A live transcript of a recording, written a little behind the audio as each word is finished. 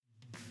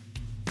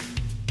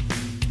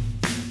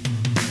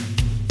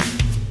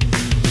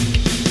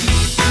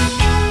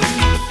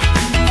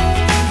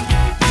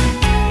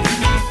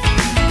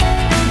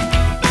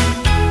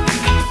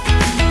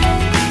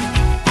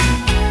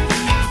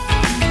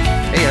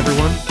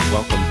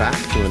welcome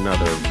back to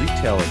another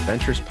Retail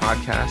Adventures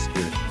podcast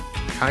with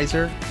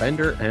Kaiser,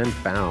 Bender, and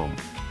Baum.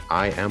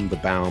 I am the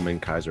Baum in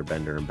Kaiser,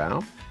 Bender, and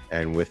Baum,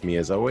 and with me,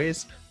 as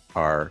always,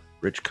 are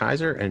Rich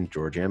Kaiser and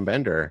Georgianne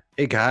Bender.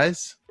 Hey,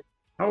 guys.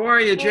 How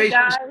are you, Jason?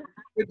 Guys.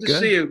 Good to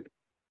see you.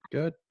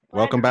 Good.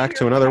 Welcome back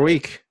to another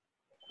week.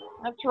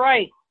 That's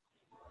right.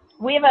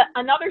 We have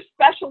another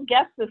special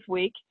guest this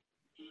week.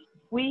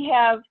 We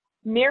have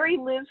Mary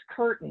Liz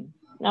Curtin.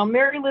 Now,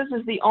 Mary Liz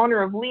is the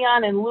owner of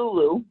Leon and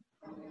Lulu,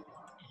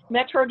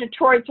 Metro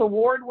Detroit's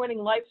award-winning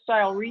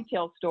lifestyle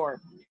retail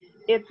store.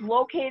 It's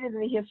located in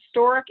the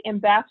historic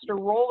Ambassador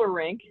Roller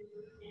Rink.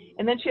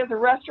 And then she has a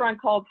restaurant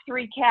called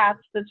Three Cats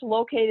that's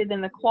located in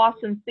the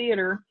Clawson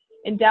Theater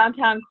in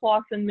downtown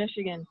Clawson,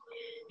 Michigan.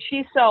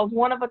 She sells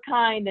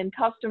one-of-a-kind and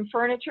custom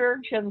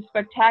furniture. She has a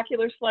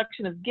spectacular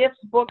selection of gifts,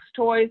 books,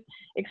 toys,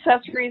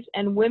 accessories,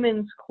 and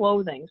women's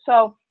clothing.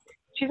 So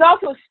she's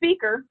also a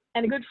speaker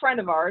and a good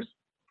friend of ours.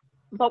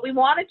 But we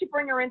wanted to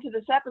bring her into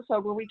this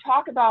episode where we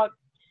talk about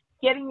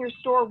getting your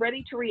store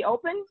ready to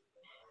reopen,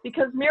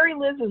 because Mary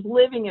Liz is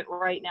living it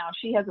right now.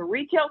 She has a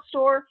retail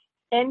store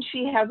and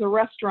she has a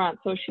restaurant.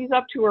 So she's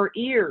up to her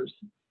ears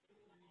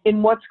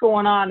in what's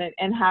going on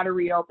and how to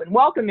reopen.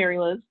 Welcome, Mary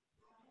Liz.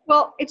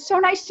 Well, it's so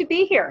nice to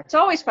be here. It's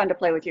always fun to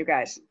play with you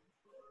guys.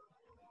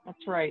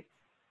 That's right.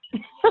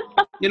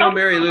 You know,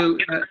 Mary Lou.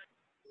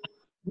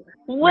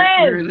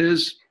 Mary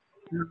Liz.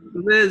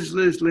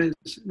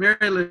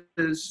 Mary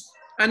Liz.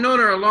 I've known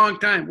her a long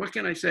time. What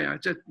can I say? I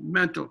just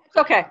mental. It's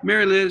okay.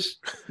 Mary Liz,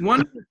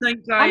 one of the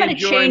things I'm going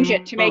to change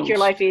it to make your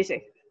life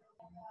easy.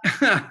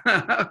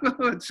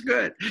 It's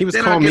good. He was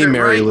calling me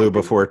Mary Lou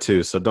before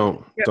too, so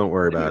don't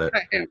worry about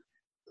it.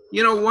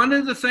 You know, one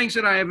of the things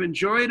that I have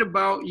enjoyed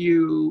about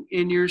you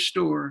in your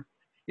store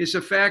is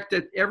the fact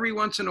that every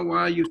once in a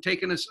while you've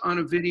taken us on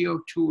a video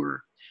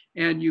tour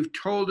and you've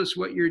told us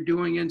what you're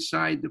doing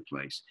inside the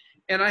place.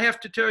 And I have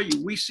to tell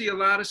you, we see a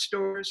lot of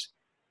stores.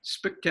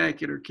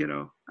 Spectacular,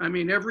 kiddo. I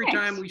mean, every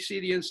time we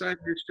see the inside of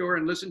your store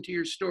and listen to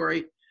your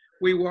story,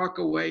 we walk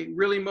away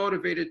really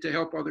motivated to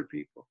help other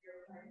people.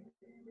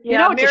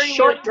 Yeah, it's a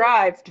short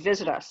drive to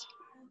visit us.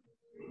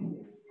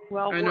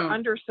 Well, we're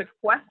under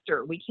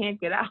sequester. We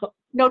can't get out.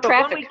 No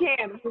traffic. But when we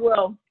can, we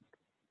will.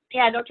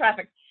 Yeah, no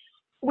traffic.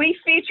 We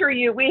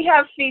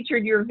have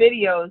featured your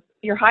videos,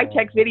 your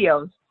high-tech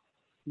videos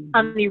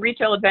on the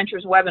Retail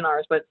Adventures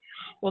webinars, but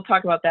we'll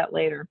talk about that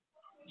later.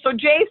 So,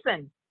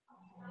 Jason,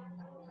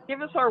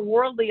 give us our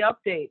worldly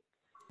update.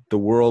 The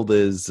world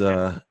is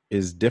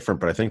different,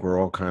 but I think we're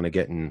all kind of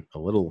getting a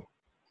little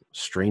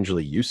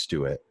strangely used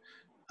to it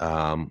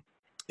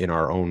in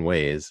our own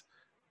ways.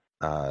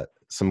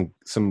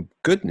 Some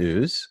good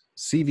news: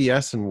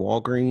 CVS and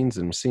Walgreens,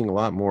 and I'm seeing a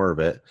lot more of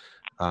it.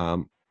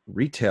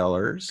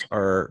 Retailers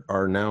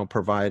are now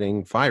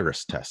providing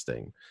virus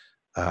testing.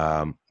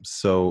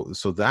 So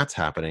that's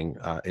happening.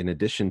 In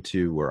addition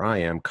to where I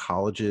am,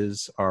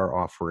 colleges are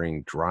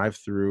offering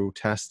drive-through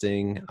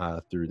testing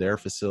through their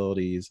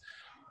facilities.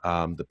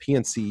 The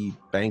PNC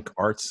Bank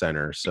Arts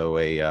Center, so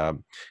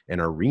an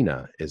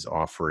arena, is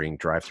offering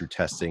drive-through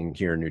testing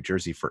here in New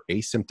Jersey for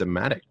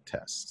asymptomatic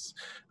tests.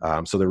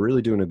 So they're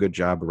really doing a good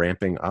job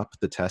ramping up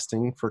the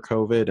testing for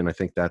COVID, and I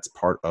think that's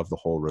part of the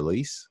whole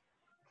release.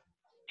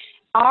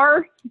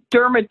 Our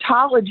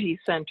dermatology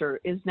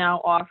center is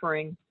now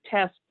offering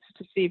tests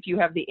to see if you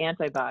have the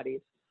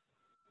antibodies.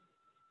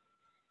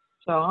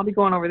 So I'll be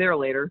going over there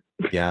later.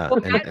 Yeah.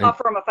 I'd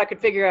offer them if I could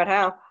figure out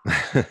how.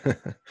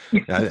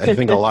 I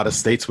think a lot of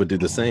states would do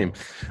the same.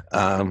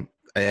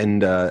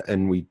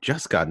 And we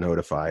just got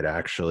notified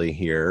actually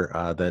here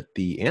that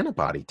the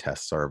antibody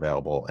tests are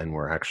available, and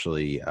we're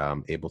actually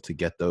able to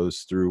get those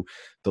through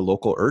the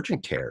local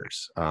urgent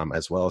cares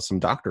as well as some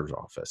doctors'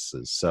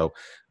 offices. So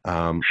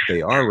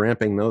they are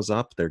ramping those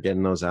up. They're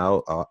getting those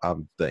out.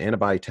 The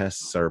antibody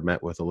tests are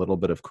met with a little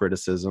bit of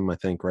criticism, I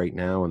think, right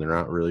now, and they're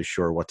not really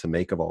sure what to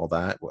make of all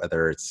that,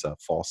 whether it's a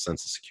false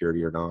sense of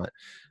security or not.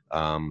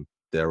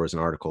 There was an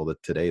article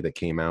today that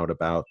came out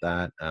about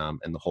that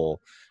and the whole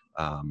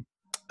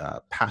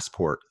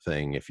passport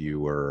thing. If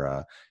you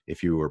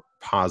were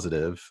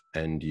positive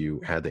and you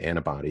had the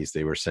antibodies,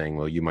 they were saying,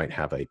 well, you might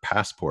have a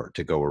passport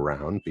to go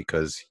around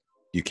because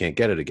you can't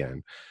get it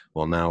again.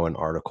 Well, now an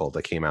article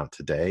that came out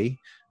today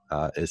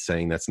is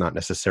saying that's not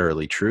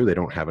necessarily true. They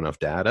don't have enough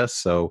data.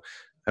 So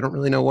I don't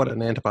really know what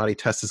an antibody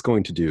test is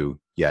going to do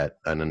yet.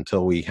 And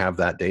until we have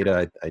that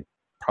data, I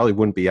probably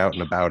wouldn't be out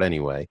and about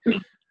anyway.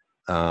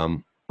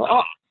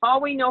 Well,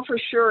 all we know for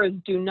sure is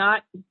do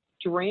not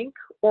drink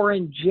or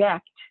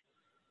inject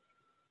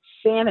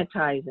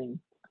sanitizing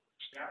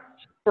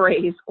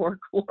sprays or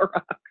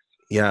Clorox.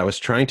 Yeah, I was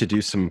trying to do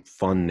some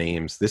fun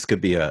names. This could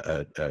be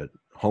a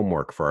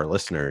homework for our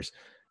listeners.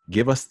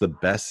 Give us the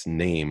best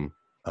name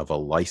of a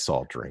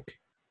Lysol drink.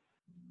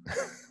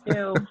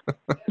 Ew.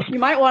 You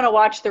might want to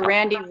watch the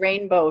Randy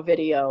Rainbow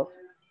video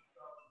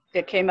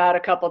that came out a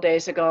couple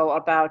days ago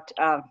about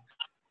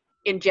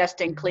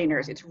ingesting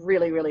cleaners. It's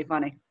really, really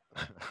funny.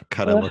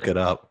 Gotta look it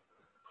up.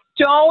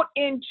 Don't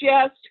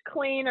ingest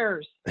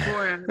cleaners. Boy,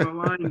 I have a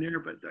line there,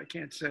 but I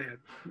can't say it.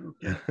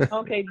 Okay.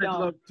 Okay, I'd don't.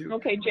 love to.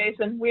 Okay,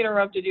 Jason, we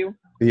interrupted you.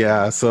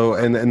 Yeah. So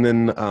and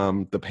then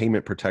the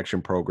payment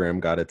protection program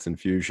got its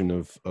infusion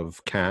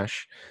of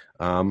cash,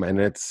 and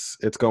it's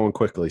going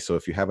quickly. So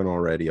if you haven't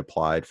already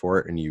applied for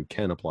it, and you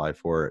can apply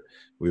for it,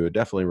 we would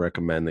definitely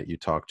recommend that you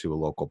talk to a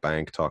local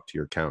bank, talk to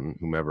your accountant,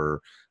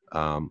 whomever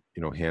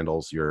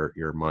handles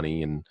your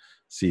money, and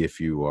see if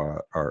you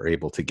are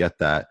able to get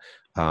that.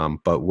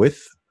 But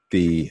with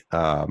the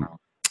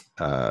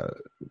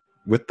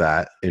with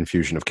that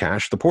infusion of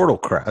cash, the portal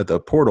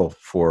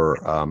for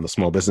the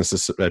Small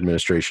Business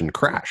Administration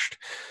crashed,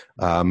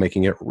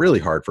 making it really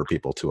hard for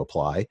people to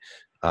apply.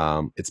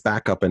 It's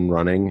back up and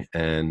running,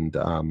 and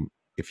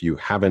if you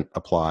haven't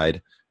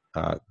applied,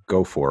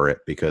 go for it,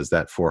 because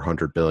that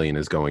 $400 billion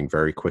is going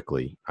very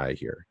quickly, I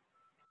hear.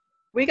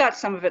 We got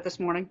some of it this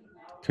morning.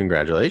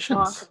 Congratulations.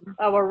 Awesome.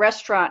 Our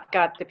restaurant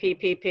got the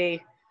PPP.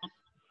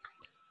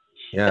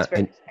 Yeah, That's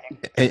very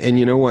exciting. and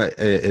you know what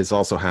is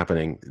also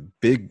happening?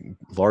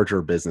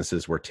 Larger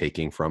businesses were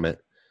taking from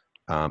it,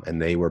 and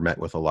they were met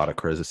with a lot of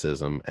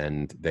criticism,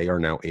 and they are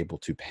now able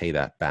to pay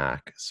that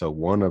back. So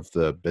one of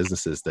the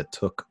businesses that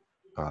took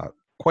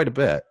quite a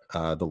bit,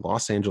 the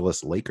Los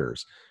Angeles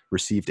Lakers,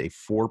 received a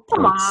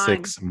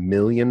 $4.6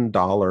 million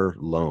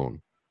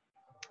loan.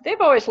 They've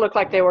always looked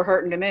like they were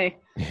hurting to me.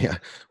 Yeah,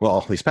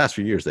 well, these past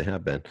few years they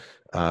have been.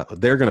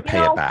 They're going to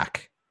pay it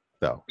back,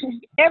 though.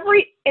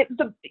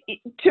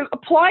 To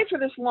apply for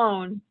this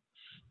loan,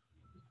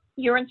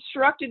 you're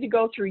instructed to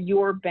go through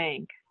your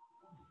bank.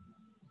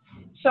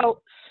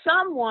 So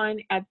someone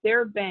at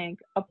their bank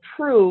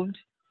approved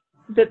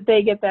that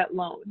they get that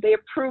loan. They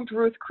approved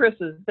Ruth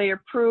Chris's. They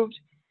approved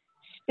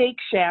Steak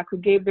Shack, who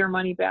gave their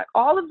money back.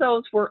 All of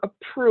those were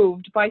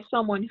approved by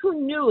someone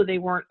who knew they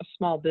weren't a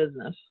small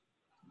business.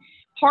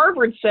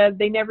 Harvard said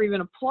they never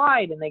even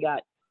applied, and they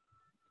got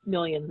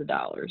millions of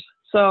dollars.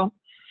 So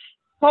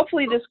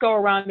hopefully this go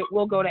around, it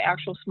will go to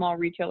actual small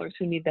retailers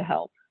who need the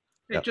help.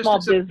 Hey, just Small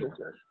as a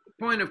businesses.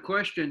 point of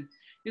question,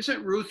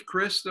 isn't Ruth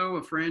Chris, though,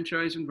 a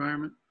franchise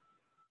environment?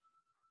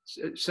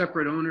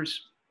 Separate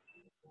owners?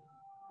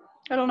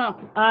 I don't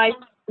know.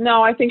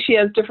 No, I think she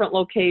has different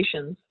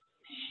locations.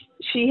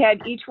 She had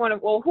each one of,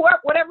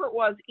 whatever it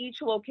was, each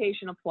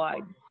location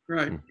applied.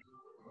 Right.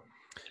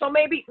 So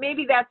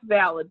maybe that's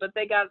valid, but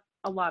they got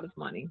a lot of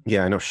money.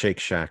 Yeah, I know Shake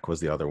Shack was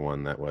the other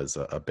one that was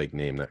a big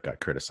name that got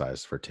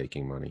criticized for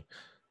taking money.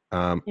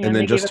 And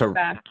then just to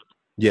back.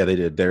 Yeah, they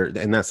did.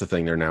 And that's the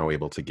thing. They're now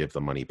able to give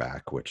the money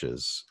back, which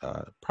is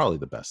probably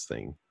the best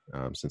thing,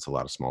 since a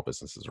lot of small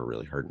businesses are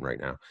really hurting right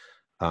now.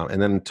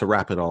 And then to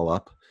wrap it all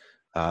up,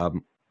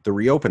 the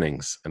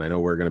reopenings. And I know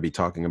we're going to be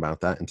talking about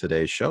that in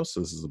today's show.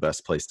 So this is the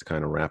best place to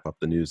kind of wrap up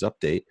the news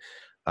update.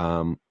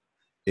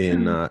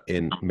 In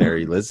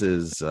Mary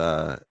Liz's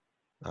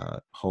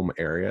home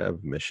area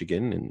of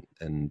Michigan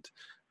and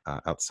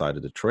outside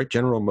of Detroit,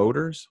 General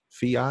Motors,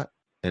 Fiat,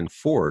 and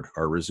Ford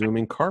are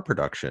resuming car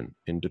production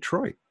in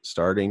Detroit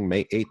starting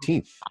May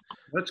 18th.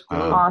 That's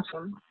cool.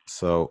 Awesome.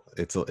 So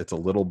it's a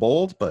little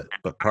bold, but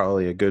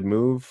probably a good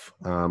move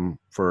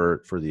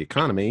for the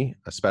economy,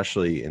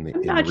 especially in the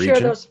I'm not sure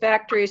those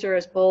factories are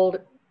as bold.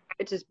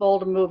 It's as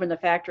bold a move in the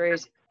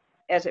factories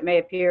as it may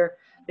appear,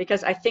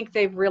 because I think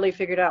they've really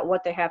figured out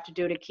what they have to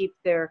do to keep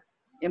their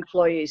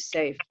employees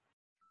safe.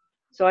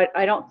 So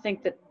I don't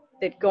think that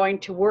going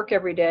to work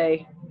every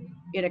day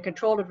in a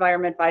controlled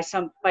environment by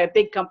a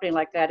big company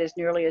like that is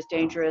nearly as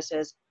dangerous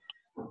as,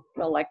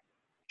 well, like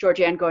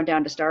Georgianne going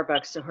down to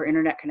Starbucks so her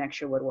internet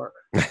connection would work.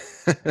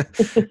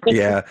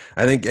 Yeah,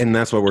 I think, and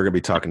that's what we're going to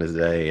be talking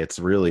today. It's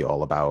really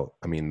all about,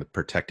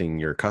 protecting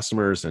your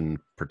customers and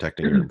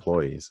protecting your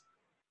employees.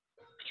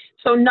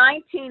 So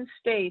 19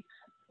 states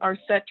are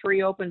set to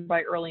reopen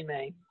by early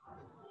May.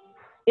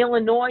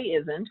 Illinois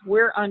isn't.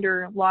 We're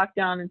under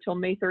lockdown until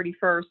May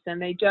 31st,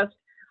 and they just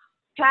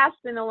passed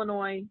in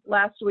Illinois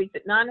last week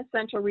that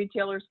non-essential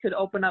retailers could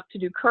open up to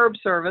do curb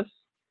service.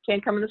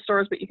 Can't come in the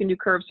stores, but you can do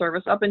curb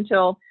service. Up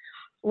until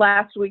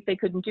last week, they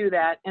couldn't do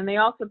that. And they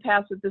also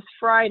passed it this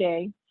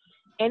Friday.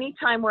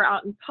 Anytime we're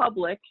out in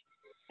public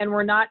and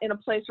we're not in a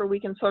place where we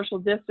can social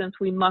distance,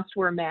 we must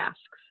wear masks.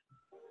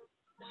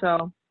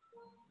 So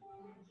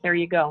there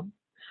you go.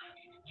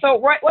 So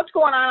what's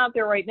going on out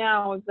there right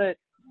now is that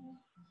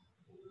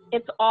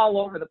it's all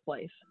over the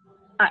place.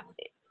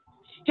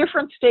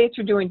 Different states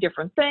are doing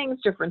different things.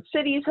 Different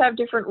cities have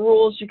different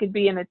rules. You could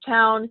be in a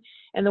town,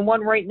 and the one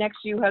right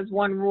next to you has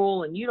one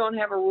rule, and you don't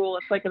have a rule.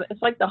 It's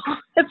like the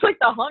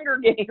Hunger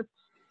Games.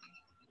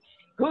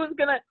 Who's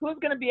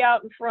gonna be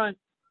out in front?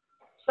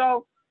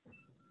 So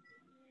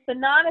the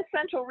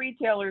non-essential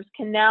retailers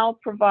can now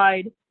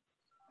provide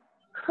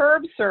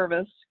curb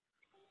service.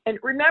 And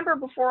remember,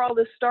 before all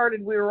this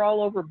started, we were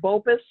all over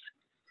BOPUS,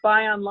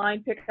 buy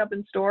online, pick up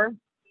in store.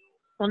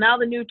 Well, now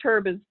the new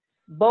term is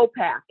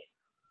BOPAC.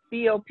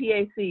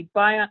 BOPAC,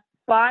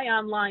 buy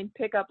online,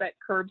 pick up at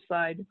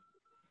curbside.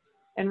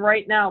 And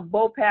right now,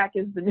 BOPAC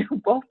is the new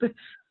BOPUS.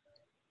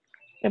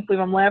 Can't believe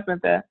I'm laughing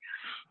at that.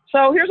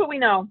 So here's what we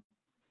know.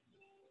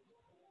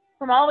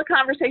 from all the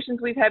conversations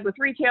we've had with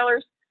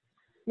retailers,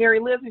 Mary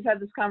Liz, we've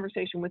had this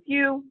conversation with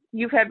you,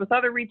 you've had with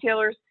other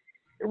retailers.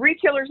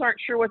 Retailers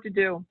aren't sure what to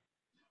do.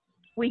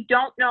 We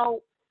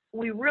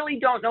really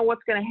don't know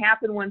what's going to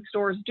happen when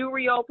stores do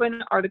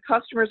reopen. Are the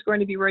customers going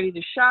to be ready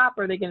to shop?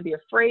 Are they going to be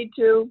afraid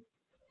to?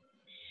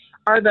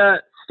 Are the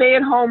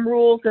stay-at-home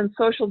rules and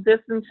social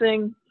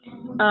distancing,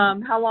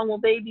 how long will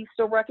they be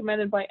still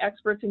recommended by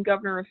experts and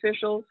governor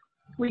officials?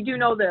 We do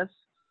know this,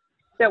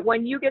 that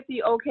when you get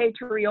the okay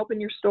to reopen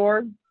your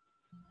store,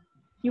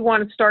 you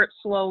want to start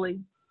slowly.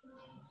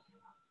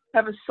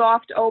 Have a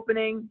soft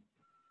opening,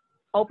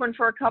 open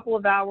for a couple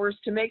of hours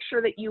to make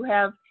sure that you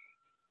have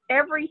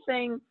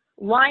everything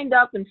lined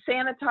up and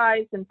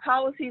sanitized and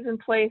policies in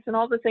place and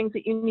all the things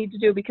that you need to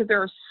do, because there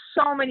are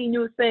so many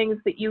new things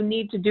that you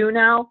need to do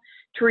now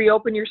to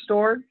reopen your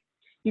store.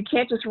 You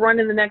can't just run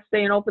in the next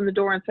day and open the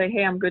door and say,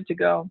 hey, I'm good to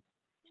go.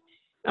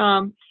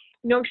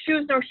 No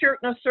shoes, no shirt,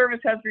 no service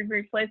has to be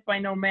replaced by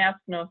no mask,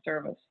 no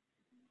service.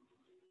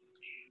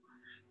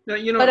 Now,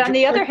 you know, But on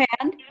the other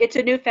hand, it's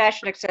a new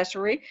fashion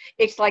accessory.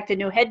 It's like the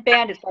new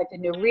headband. It's like the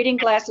new reading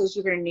glasses.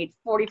 You're going to need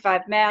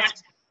 45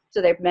 masks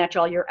so they match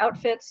all your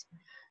outfits.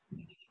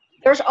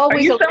 There's always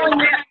Are you selling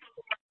masks?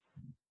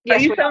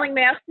 Yes, are you we selling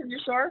masks in your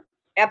store?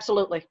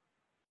 Absolutely.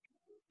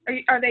 Do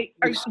you have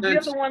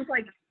the ones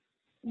like, do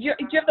you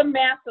have the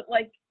masks that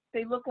like,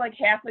 they look like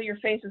half of your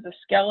face is a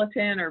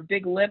skeleton or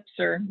big lips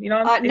or, you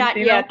know? Not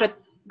yet, but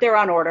they're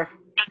on order.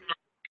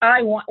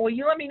 Well,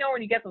 you let me know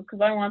when you get those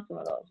because I want some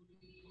of those.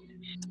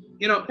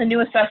 You know, The new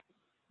assessment.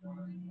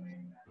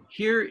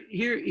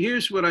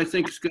 Here's what I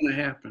think is going to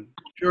happen.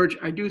 George,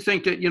 I do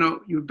think that, you know,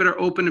 you better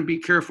open and be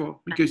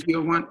careful because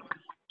you'll want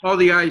all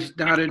the I's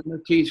dotted and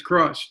the T's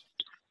crossed.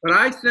 But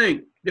I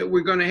think that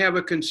we're going to have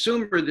a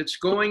consumer that's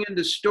going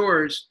into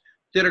stores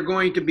that are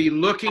going to be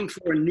looking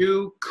for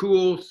new,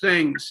 cool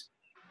things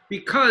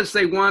because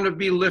they want to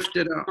be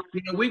lifted up.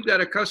 You know, we've got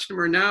a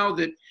customer now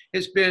that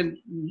has been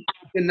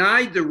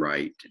denied the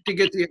right to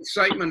get the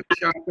excitement of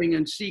shopping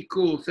and see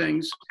cool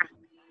things.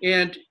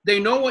 And they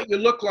know what you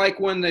look like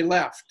when they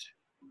left.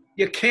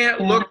 You can't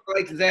look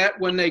like that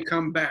when they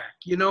come back.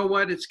 You know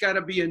what? It's got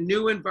to be a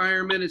new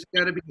environment. It's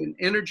got to be an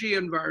energy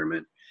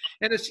environment.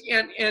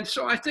 And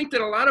so I think that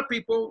a lot of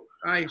people,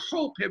 I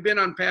hope, have been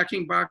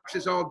unpacking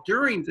boxes all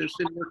during this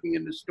and working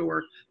in the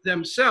store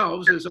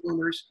themselves as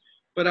owners.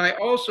 But I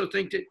also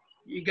think that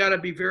you got to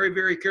be very,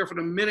 very careful.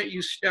 The minute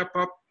you step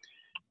up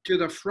to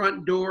the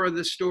front door of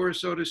the store,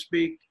 so to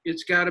speak,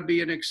 it's got to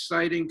be an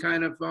exciting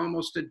kind of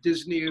almost a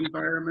Disney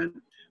environment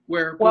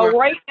where, Well, boy,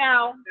 right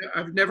now,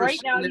 I've never right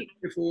seen now it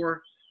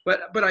before.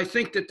 But I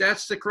think that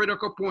that's the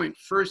critical point.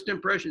 First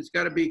impression, it's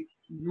got to be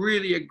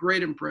really a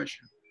great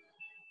impression.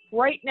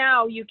 right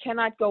now you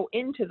cannot go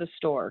into the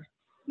store.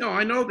 No,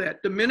 I know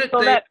that. The minute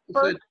So they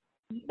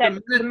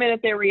the minute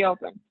they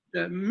reopen.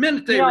 the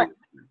minute they You know, reopen.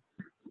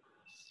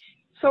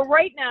 So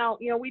right now,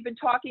 you know, we've been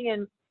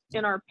talking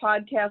in our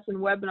podcasts and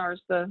webinars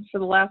for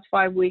the last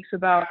 5 weeks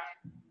about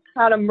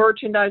how to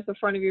merchandise the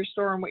front of your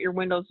store and what your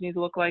windows need to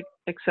look like,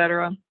 et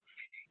cetera.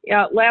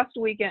 Yeah,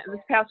 this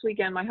past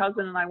weekend, my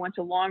husband and I went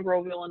to Long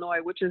Grove, Illinois,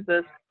 which is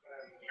this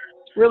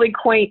really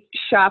quaint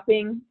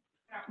shopping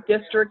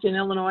district in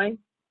Illinois.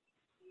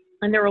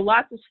 And there were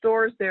lots of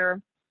stores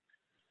there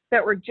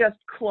that were just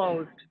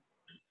closed.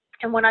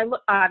 And when I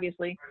looked,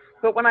 obviously,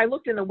 but when I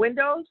looked in the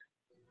windows,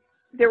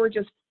 there were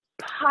just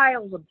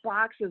piles of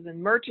boxes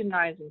and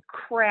merchandise and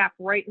crap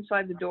right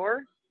inside the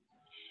door.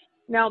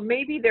 Now,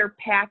 maybe they're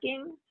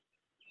packing,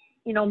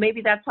 you know,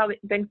 maybe that's how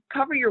then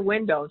cover your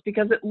windows,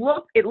 because it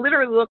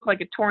literally looked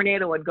like a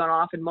tornado had gone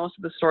off in most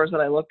of the stores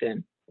that I looked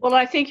in. Well,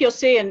 I think you'll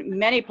see in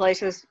many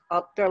places,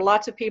 there are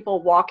lots of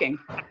people walking.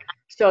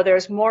 So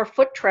there's more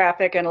foot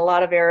traffic in a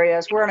lot of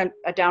areas. We're in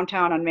a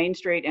downtown on Main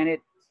Street, and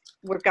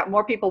we've got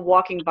more people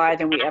walking by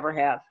than we ever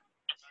have.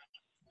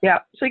 Yeah,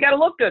 so you got to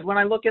look good when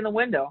I look in the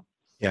window.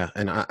 Yeah,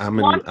 and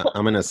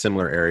I'm in a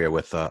similar area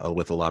with a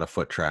lot of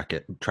foot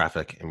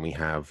traffic, and we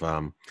have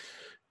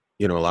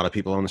you know, a lot of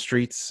people on the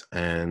streets,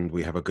 and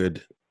we have a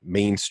good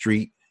main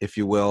street, if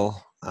you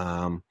will,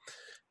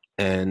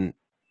 and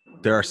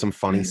there are some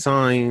funny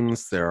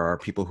signs. There are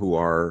people who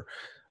are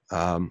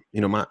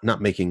you know,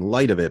 not making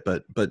light of it,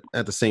 but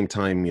at the same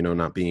time, you know,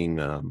 not being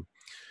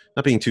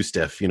too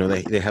stiff. You know,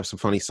 they have some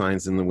funny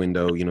signs in the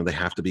window. You know, they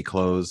have to be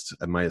closed.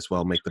 I might as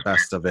well make the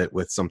best of it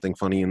with something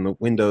funny in the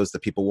windows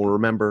that people will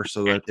remember,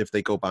 so that if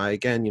they go by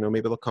again, you know,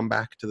 maybe they'll come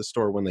back to the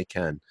store when they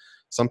can.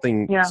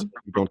 Something, so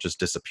you don't just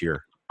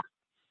disappear.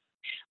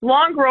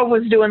 Long Grove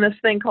was doing this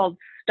thing called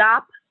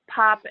Stop,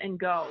 Pop, and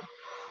Go.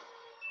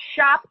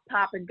 Shop,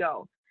 pop, and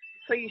go.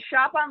 So you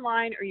shop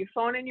online or you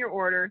phone in your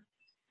order,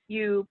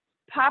 you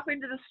pop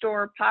into the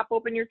store, pop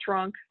open your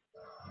trunk,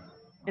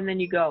 and then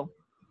you go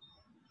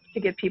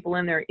to get people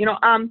in there. You know,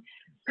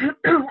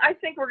 I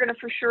think we're going to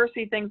for sure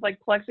see things like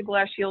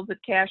plexiglass shields at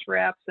cash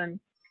wraps, and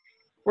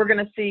we're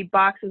going to see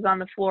boxes on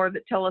the floor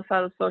that tell us how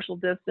to social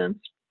distance.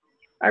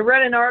 I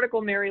read an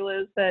article, Mary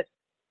Liz, that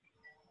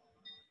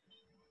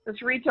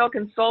this retail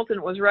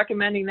consultant was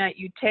recommending that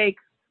you take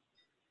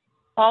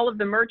all of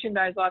the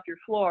merchandise off your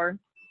floor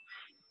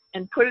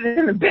and put it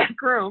in the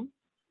back room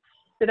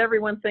that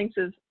everyone thinks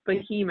is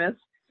behemoth.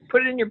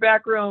 Put it in your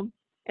back room,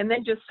 and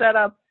then just set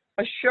up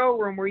a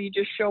showroom where you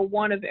just show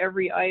one of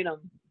every item.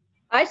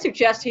 I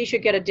suggest he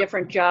should get a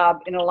different job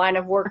in a line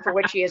of work for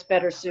which he is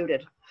better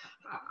suited.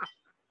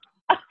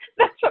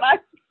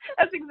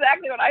 That's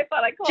exactly what I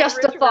thought. I called Just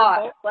a Richard, thought.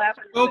 we were both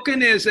laughing.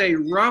 Spoken is a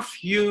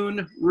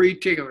rough-hewn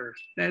retailer.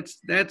 That's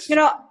You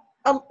know,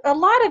 a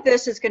lot of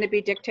this is going to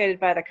be dictated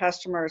by the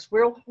customers.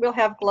 We'll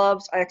have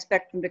gloves. I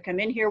expect them to come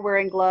in here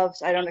wearing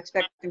gloves. I don't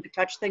expect them to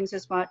touch things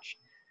as much.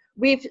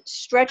 We've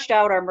stretched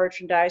out our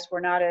merchandise. We're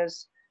not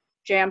as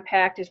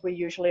jam-packed as we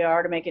usually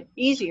are to make it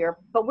easier,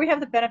 but we have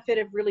the benefit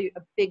of really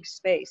a big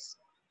space.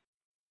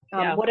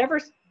 Yeah.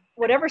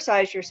 Whatever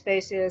size your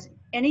space is,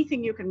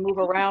 anything you can move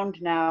around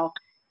now,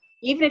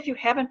 even if you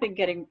haven't been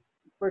getting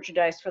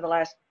merchandise for the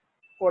last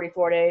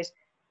 44 days,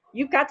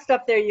 you've got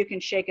stuff there, you can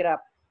shake it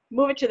up.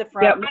 Move it to the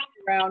front, move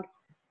it around,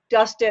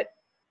 dust it,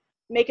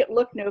 make it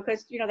look new,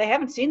 because they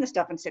haven't seen the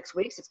stuff in 6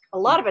 weeks. It's a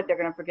lot of it they're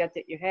going to forget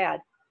that you had.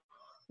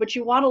 But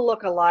you want to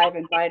look alive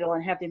and vital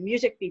and have the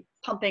music be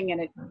pumping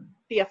and it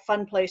be a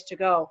fun place to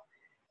go.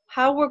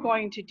 How we're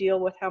going to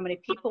deal with how many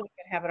people we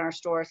can have in our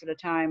stores at a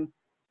time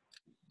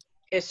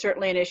is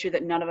certainly an issue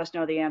that none of us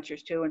know the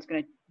answers to, and it's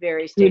going to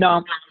vary.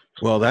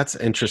 Well, that's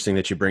interesting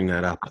that you bring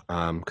that up,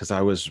 because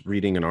I was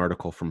reading an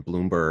article from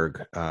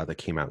Bloomberg that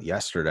came out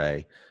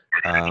yesterday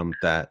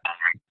that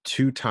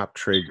two top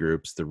trade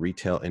groups, the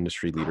Retail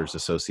Industry Leaders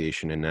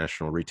Association and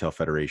National Retail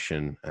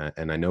Federation,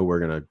 and I know we're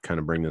going to kind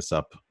of bring this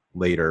up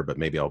later, but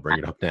maybe I'll bring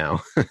it up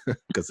now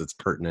because it's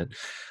pertinent.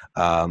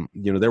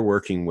 They're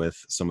working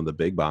with some of the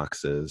big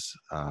boxes,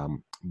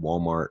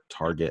 Walmart,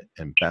 Target,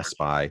 and Best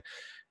Buy,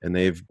 and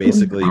they've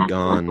basically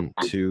gone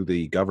to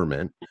the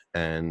government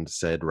and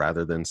said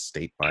rather than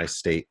state by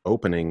state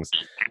openings,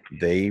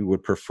 they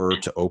would prefer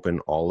to open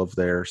all of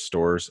their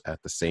stores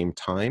at the same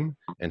time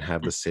and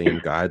have the same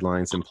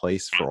guidelines in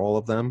place for all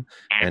of them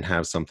and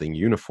have something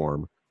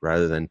uniform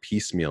rather than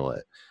piecemeal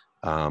it.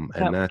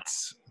 And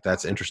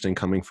that's interesting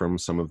coming from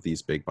some of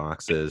these big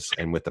boxes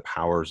and with the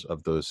powers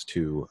of those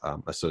two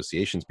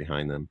associations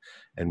behind them.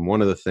 And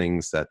one of the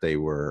things that they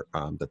were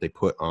that they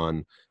put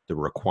on the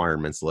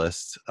requirements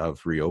list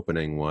of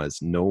reopening was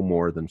no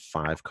more than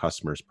 5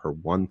 customers per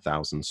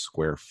 1,000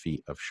 square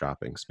feet of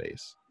shopping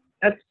space.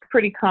 That's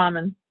pretty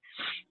common.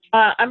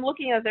 I'm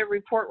looking at their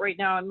report right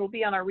now, and it'll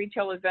be on our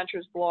Retail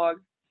Adventures blog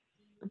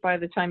by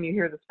the time you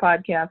hear this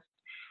podcast.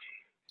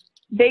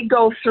 They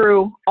go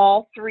through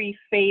all 3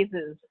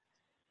 phases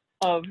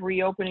of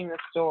reopening the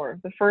store.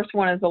 The first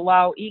one is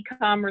allow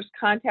e-commerce,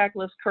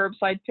 contactless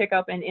curbside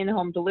pickup, and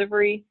in-home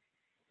delivery.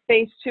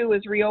 Phase 2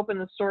 is reopen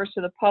the stores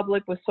to the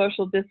public with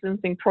social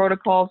distancing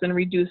protocols and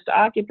reduced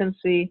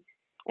occupancy.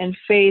 And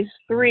phase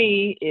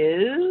 3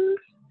 is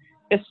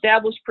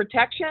establish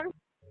protection,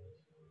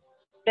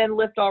 then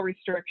lift all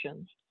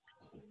restrictions.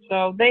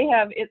 So they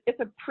have, it's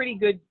a pretty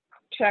good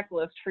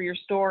checklist for your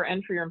store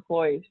and for your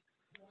employees.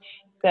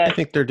 I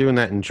think they're doing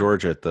that in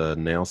Georgia at the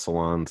nail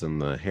salons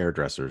and the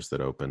hairdressers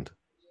that opened,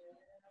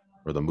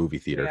 or the movie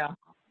theater.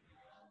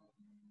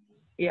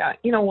 Yeah.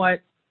 You know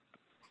what?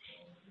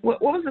 What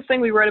was the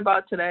thing we read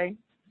about today?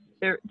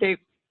 It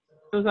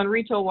was on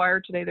Retail Wire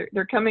today.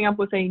 They're coming up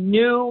with a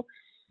new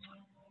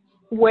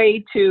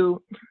way to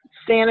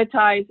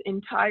sanitize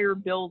entire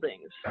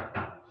buildings.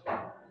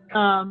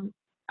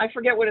 I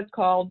forget what it's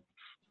called.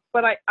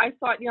 But I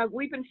thought,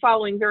 we've been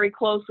following very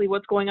closely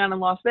what's going on in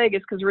Las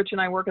Vegas because Rich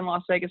and I work in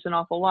Las Vegas an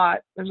awful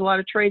lot. There's a lot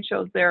of trade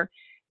shows there.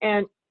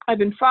 And I've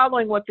been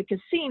following what the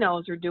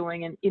casinos are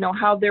doing and,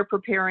 how they're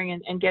preparing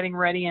and getting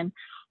ready. And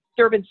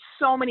there have been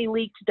so many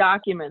leaked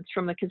documents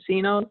from the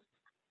casinos.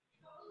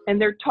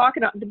 And they're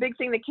talking about, the big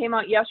thing that came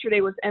out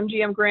yesterday was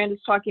MGM Grand is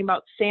talking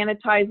about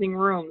sanitizing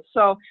rooms.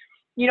 So,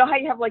 you know how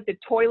you have like the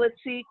toilet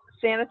seat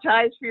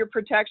sanitized for your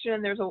protection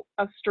and there's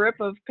a strip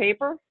of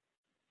paper?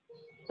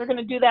 They're going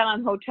to do that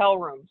on hotel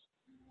rooms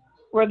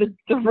where the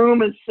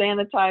room is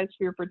sanitized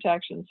for your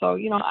protection. So,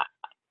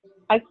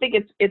 I think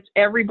it's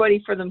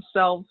everybody for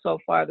themselves so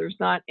far. There's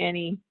not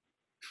any,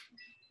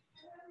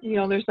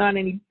 there's not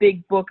any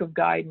big book of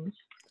guidance.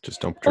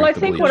 Just don't drink Well, I the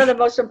think bleach. one of the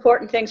most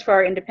important things for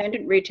our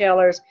independent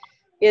retailers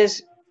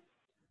is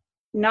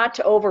not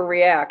to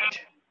overreact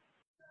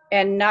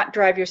and not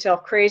drive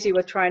yourself crazy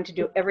with trying to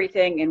do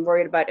everything and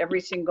worried about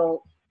every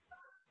single,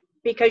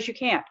 because you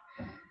can't.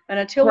 And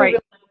until we really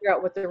figure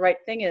out what the right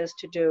thing is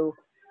to do,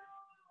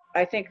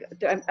 I think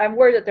I'm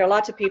worried that there are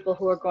lots of people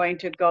who are going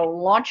to go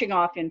launching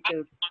off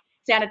into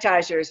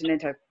sanitizers and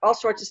into all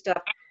sorts of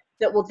stuff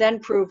that will then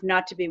prove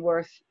not to be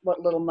worth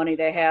what little money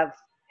they have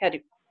had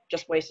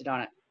just wasted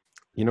on it.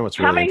 You know what's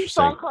really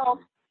interesting? Phone calls?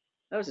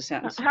 That was a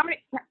sentence.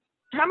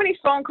 How many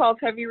phone calls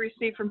have you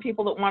received from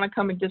people that want to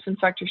come and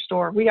disinfect your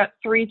store? We got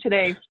 3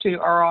 today to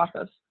our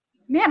office.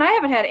 Man, I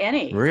haven't had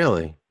any.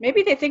 Really?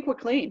 Maybe they think we're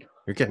clean.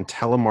 You're getting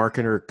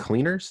telemarketer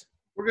cleaners?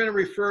 We're going to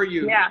refer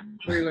you. Yeah.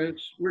 We're going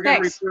to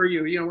Thanks. refer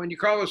you. When you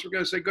call us, we're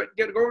going to say, go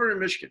over to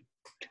Michigan.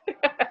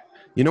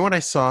 You know what I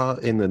saw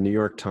in the New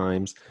York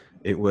Times?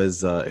 It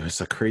was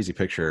a crazy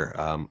picture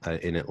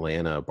in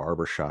Atlanta, a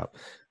barbershop.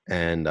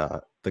 and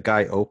the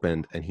guy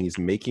opened, and he's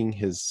making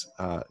his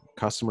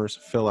customers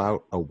fill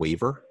out a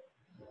waiver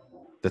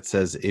that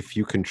says if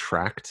you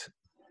contract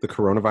the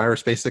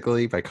coronavirus,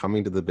 basically by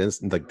coming to the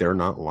business, like they're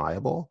not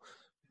liable,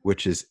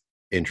 which is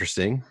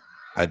interesting.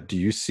 Do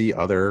you see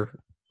other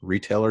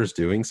retailers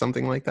doing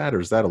something like that, or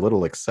is that a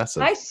little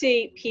excessive? I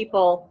see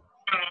people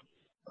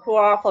who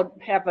also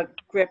have a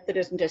grip that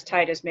isn't as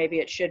tight as maybe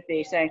it should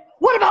be saying,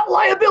 what about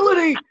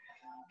liability?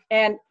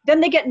 And then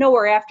they get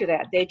nowhere after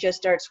that. They just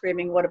start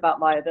screaming, what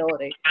about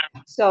liability?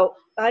 So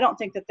I don't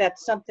think that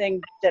that's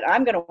something that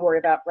I'm going to worry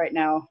about right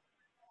now.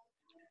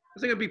 I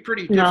think it'd be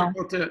pretty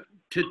difficult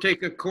to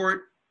take a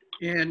court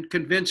and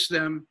convince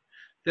them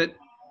that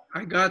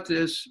I got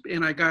this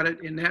and I got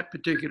it in that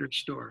particular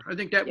store. I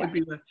think that would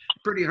be a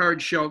pretty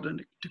hard shell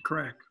to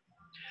crack.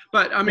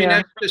 But I mean,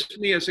 that's just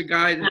me as a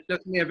guy that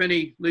doesn't have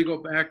any legal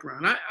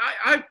background.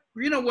 I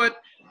you know what?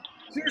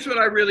 Here's what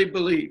I really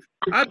believe.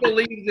 I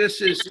believe this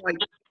is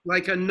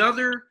like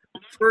another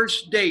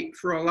first date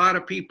for a lot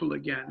of people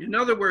again. In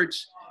other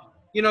words,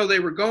 you know, they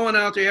were going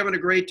out there having a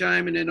great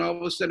time, and then all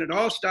of a sudden it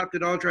all stopped,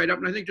 it all dried up.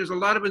 And I think there's a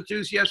lot of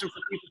enthusiasm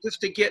for people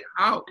just to get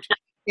out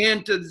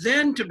and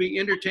to be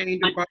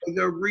entertained by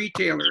the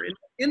retailer. And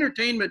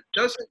entertainment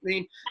doesn't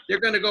mean they're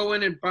going to go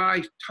in and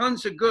buy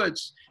tons of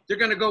goods. They're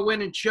going to go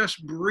in and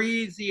just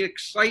breathe the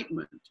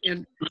excitement.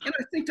 And I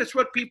think that's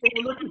what people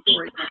are looking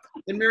for right now.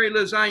 And Mary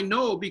Liz, I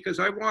know because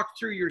I walked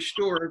through your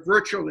store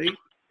virtually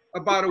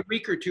about a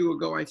week or two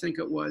ago, I think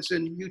it was,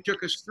 and you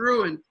took us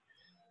through. And,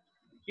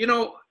 you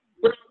know,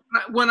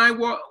 when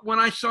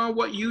I saw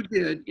what you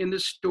did in the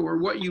store,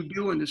 what you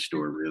do in the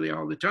store really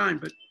all the time,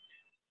 but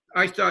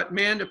I thought,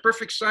 man, the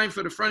perfect sign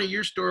for the front of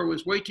your store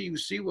was wait till you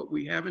see what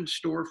we have in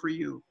store for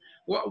you.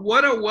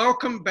 What a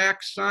welcome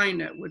back sign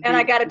that would be. And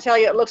I got to tell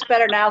you, it looks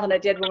better now than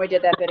it did when we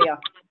did that video.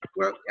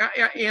 Well,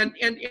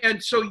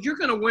 and so you're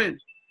going to win.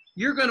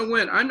 You're going to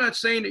win. I'm not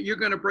saying that you're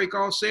going to break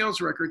all sales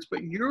records,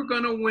 but you're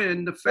going to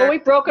win the fact. Well,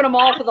 we've broken them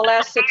all for the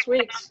last 6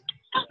 weeks.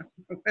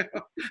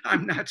 Well,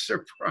 I'm not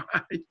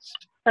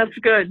surprised. That's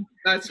good.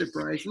 Not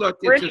surprised. Look,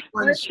 Rich, it's a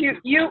fun.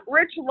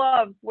 Rich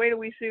loves. Wait till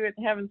we see what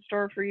we have in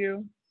store for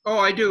you. Oh,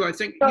 I do. I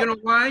think, you know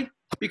why?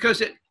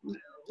 Because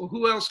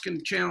who else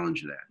can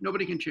challenge that?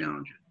 Nobody can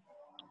challenge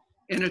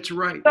it. And it's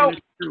right. So, and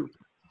it's true.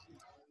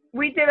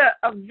 We did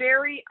a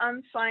very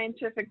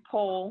unscientific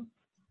poll.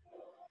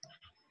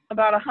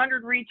 About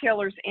 100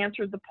 retailers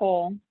answered the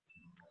poll.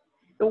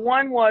 The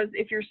one was,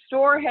 if your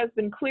store has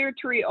been cleared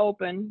to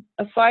reopen,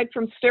 aside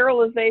from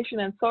sterilization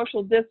and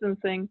social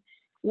distancing,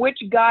 which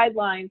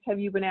guidelines have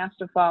you been asked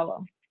to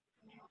follow?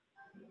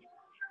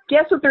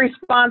 Guess what the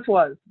response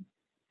was?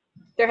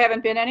 There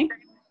haven't been any?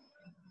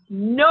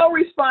 No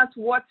response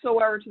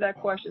whatsoever to that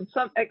question.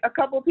 A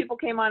couple of people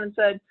came on and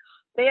said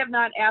they have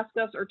not asked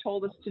us or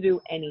told us to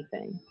do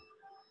anything.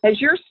 Has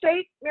your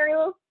state, Mary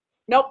Lou?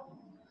 Nope.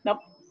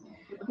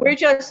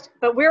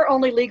 But we're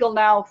only legal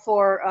now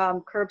for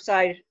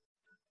curbside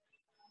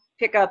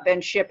pickup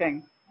and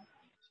shipping.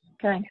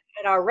 Okay.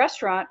 At our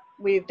restaurant,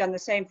 we've done the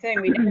same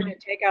thing. We never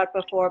did takeout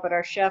before, but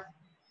our chef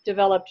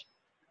developed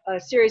a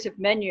series of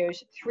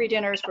menus, 3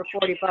 dinners for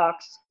 $40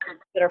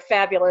 that are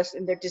fabulous,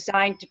 and they're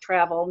designed to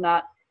travel,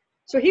 not.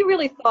 So he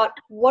really thought,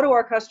 what do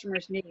our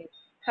customers need?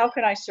 How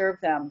can I serve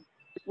them?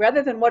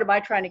 Rather than what am I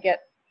trying to get,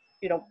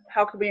 you know,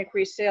 how can we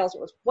increase sales?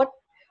 It was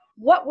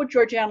what would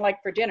Georgianne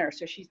like for dinner?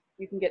 So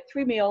you can get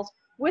 3 meals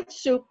with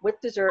soup, with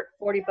dessert,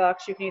 $40.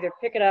 You can either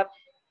pick it up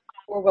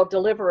or we'll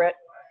deliver it.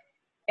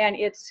 And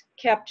it's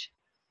kept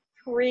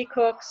 3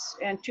 cooks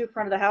and 2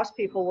 front of the house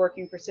people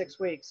working for 6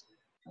 weeks.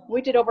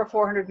 We did over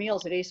 400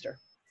 meals at Easter.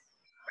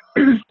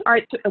 All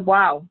right.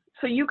 Wow.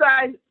 So you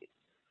guys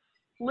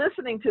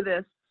listening to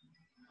this,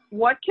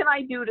 what can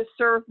I do to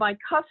serve my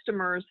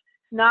customers,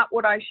 not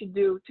what I should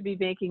do to be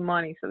making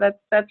money? So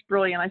that's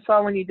brilliant. I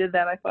saw when you did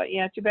that, I thought,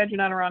 yeah, too bad you're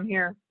not around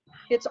here.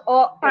 It's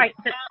all right.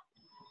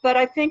 But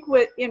I think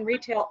in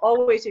retail,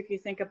 always if you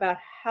think about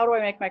how do I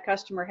make my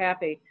customer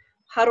happy?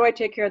 How do I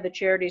take care of the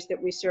charities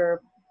that we serve?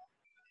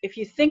 If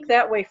you think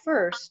that way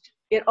first,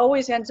 it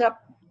always ends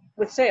up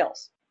with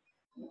sales.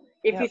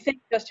 If you think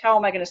just how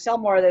am I going to sell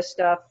more of this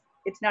stuff,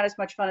 it's not as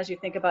much fun as you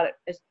think about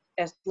it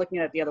as looking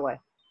at it the other way.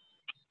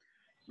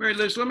 Mary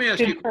Liz, let me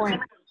ask you,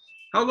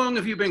 how long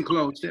have you been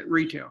closed at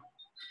retail?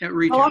 How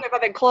long have I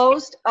been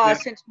closed?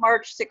 Since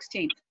March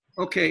 16th.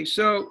 Okay,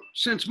 so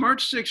since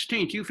March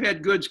 16th, you've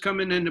had goods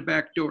coming in the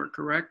back door,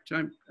 correct?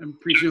 I'm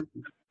presuming.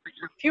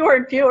 Fewer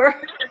and fewer.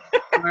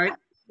 All right.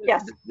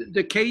 Yes.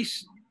 The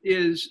case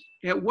is,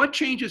 what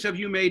changes have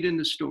you made in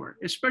the store,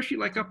 especially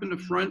like up in the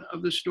front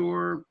of the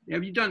store?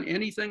 Have you done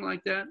anything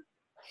like that?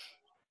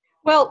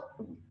 Well,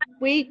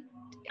 we're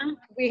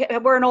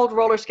an old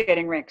roller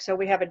skating rink, so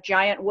we have a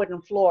giant wooden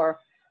floor,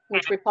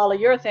 which we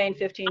polyurethane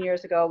 15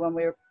 years ago when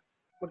we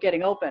were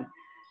getting open.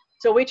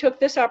 So we took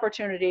this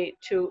opportunity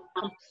to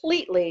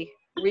completely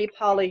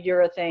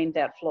repolyurethane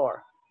that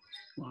floor.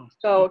 Wow.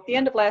 So at the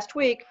end of last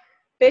week,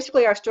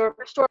 basically our store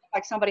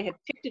like somebody had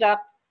picked it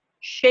up,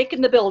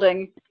 shaken the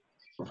building,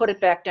 put it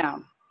back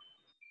down.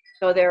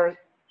 So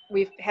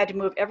we've had to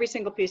move every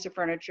single piece of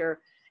furniture,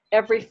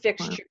 every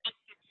fixture,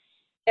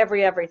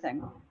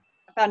 everything.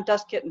 I found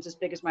dust kittens as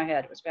big as my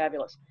head. It was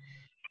fabulous.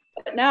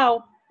 But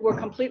now we're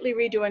completely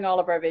redoing all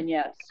of our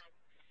vignettes.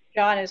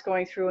 John is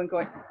going through and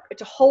going,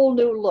 it's a whole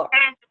new look.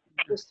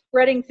 We're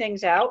spreading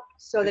things out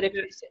so that if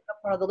you sit in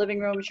one of the living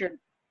rooms, you're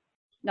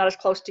not as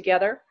close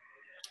together.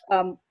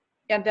 And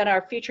then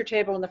our feature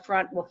table in the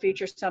front will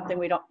feature something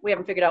we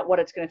haven't figured out what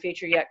it's going to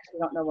feature yet because we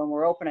don't know when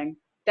we're opening.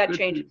 That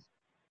changes.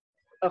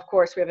 Of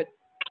course, we have an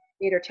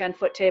 8 or 10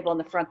 foot table in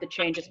the front that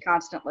changes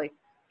constantly.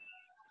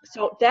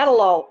 So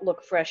that'll all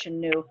look fresh and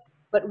new.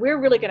 But we're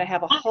really going to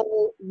have a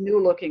whole new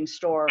looking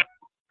store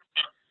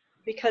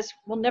because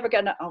we'll never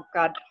get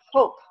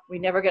hope we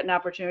never get an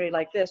opportunity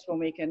like this when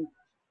we can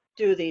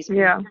do these.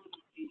 Yeah.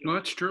 Well,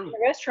 that's true.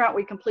 The restaurant,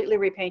 we completely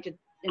repainted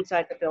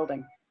inside the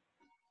building.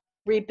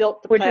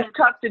 Rebuilt the Which is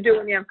tough to do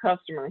when you have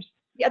customers.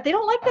 Yeah, they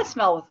don't like that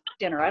smell with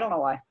dinner. I don't know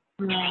why.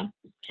 Yeah.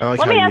 I like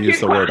how you use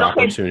the word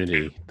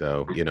opportunity,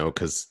 though,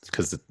 because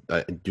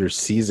you're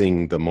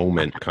seizing the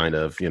moment, kind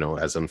of,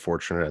 as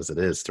unfortunate as it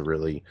is, to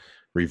really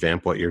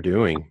revamp what you're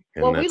doing.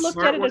 And well, we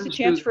looked at it as a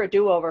chance for a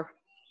do-over.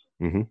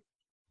 Mm-hmm.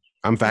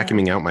 I'm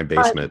vacuuming out my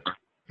basement.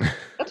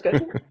 That's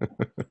good.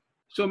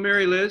 So,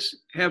 Mary Liz,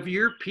 have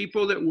your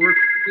people that work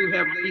for you,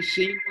 have they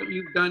seen what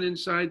you've done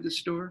inside the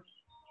store?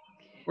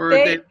 Or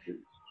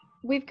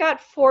we've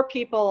got 4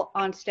 people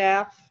on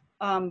staff,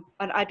 and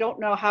I don't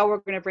know how we're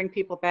going to bring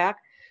people back,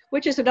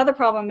 which is another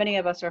problem many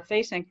of us are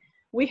facing.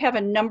 We have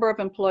a number of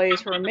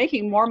employees who are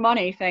making more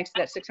money, thanks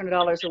to that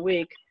 $600 a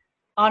week,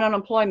 on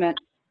unemployment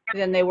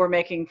than they were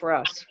making for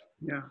us.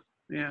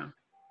 Yeah.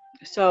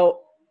 So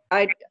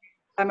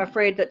I'm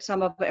afraid that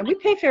some of, and we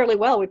pay fairly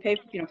well. We pay,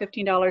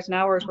 $15 an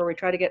hour is where we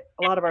try to get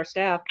a lot of our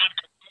staff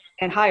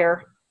and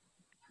hire.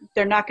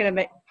 They're not going to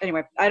make,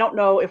 anyway, I don't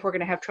know if we're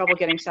going to have trouble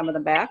getting some of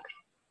them back,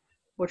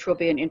 which will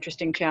be an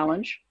interesting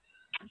challenge.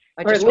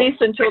 Or at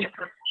least until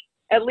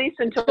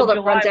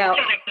that runs out.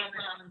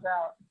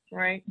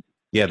 Right.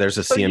 Yeah, there's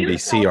a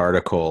CNBC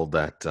article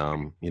that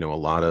a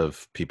lot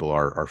of people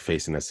are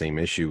facing the same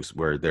issues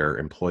where their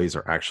employees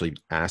are actually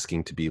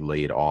asking to be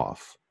laid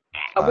off.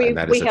 We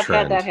have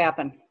had that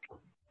happen.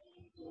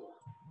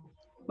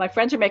 My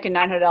friends are making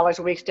 $900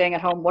 a week staying at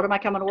home. What am I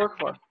coming to work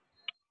for?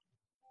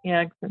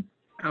 Yeah.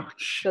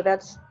 Ouch. So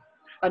that's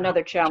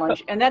another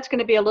challenge. And that's going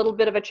to be a little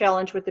bit of a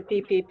challenge with the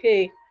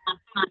PPP.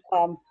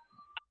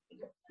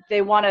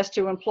 They want us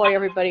to employ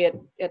everybody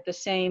at the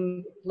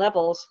same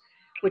levels,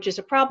 which is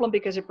a problem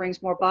because it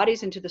brings more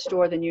bodies into the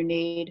store than you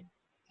need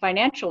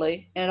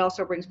financially. And it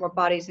also brings more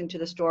bodies into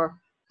the store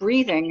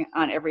breathing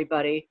on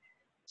everybody.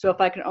 So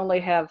if I can only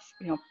have,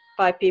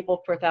 5 people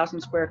per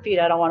 1,000 square feet,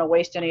 I don't want to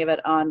waste any of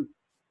it on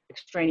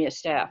extraneous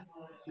staff.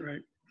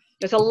 Right.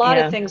 There's a lot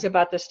of things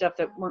about this stuff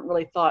that weren't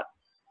really thought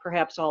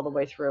perhaps all the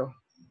way through.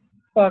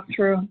 Thought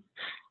through. All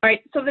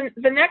right. So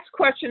the next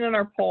question in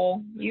our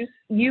poll,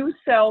 you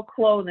sell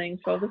clothing,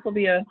 so this will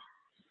be a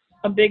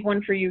big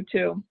one for you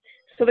too.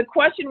 So the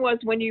question was,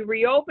 when you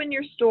reopen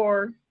your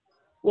store,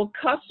 will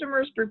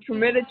customers be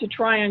permitted to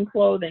try on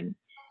clothing?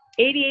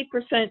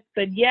 88%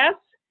 said yes,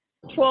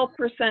 12%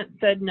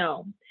 said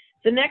no.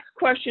 The next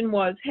question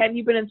was, have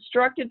you been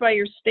instructed by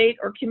your state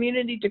or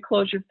community to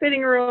close your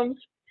fitting rooms?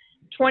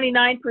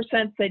 29%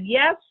 said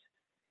yes,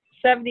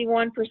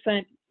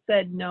 71%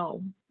 said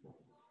no.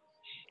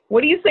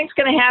 What do you think is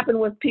going to happen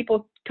with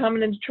people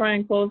coming in to try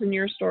on clothes in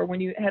your store when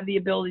you have the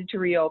ability to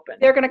reopen?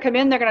 They're going to come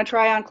in, they're going to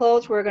try on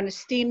clothes, we're going to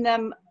steam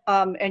them,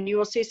 and you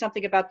will see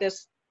something about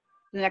this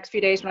the next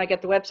few days when I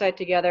get the website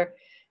together.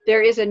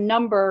 There is a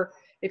number,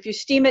 if you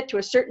steam it to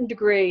a certain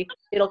degree,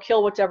 it'll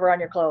kill whatever on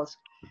your clothes.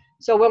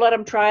 So we'll let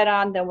them try it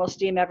on, then we'll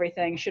steam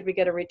everything. Should we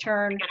get a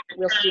return,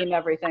 we'll steam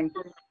everything.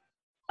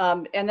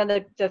 And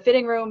then the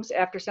fitting rooms,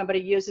 after somebody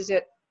uses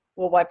it,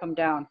 we'll wipe them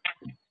down.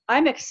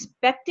 I'm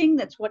expecting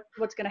that's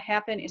what's going to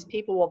happen is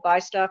people will buy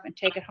stuff and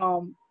take it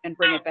home and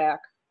bring it back.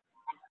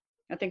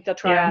 I think they'll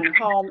try on at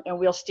home and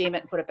we'll steam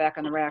it and put it back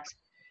on the racks.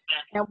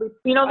 And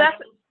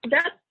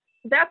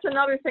that's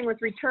another thing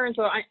with returns.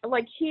 So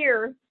like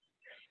here,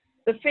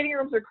 the fitting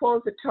rooms are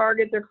closed at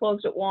Target, they're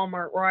closed at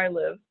Walmart where I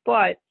live.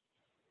 But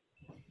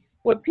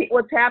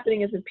what's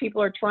happening is that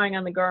people are trying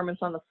on the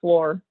garments on the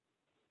floor.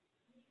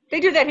 They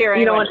do that here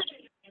anyway.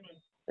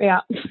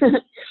 Yeah.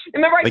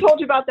 Remember I told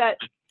you about that?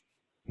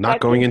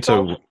 Not going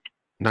into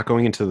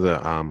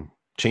the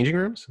changing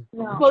rooms?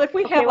 No. Well, if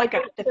we have like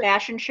the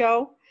fashion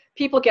show,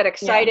 people get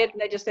excited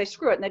and they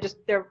screw it, and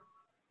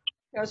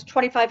there's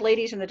 25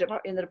 ladies in the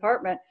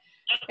department,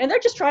 and they're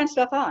just trying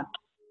stuff on.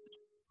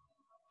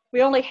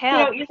 We only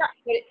have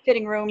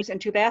fitting rooms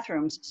and 2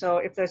 bathrooms, so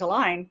if there's a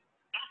line,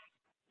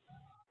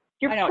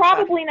 you're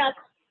probably not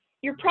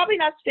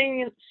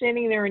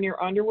standing there in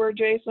your underwear,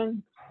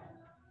 Jason.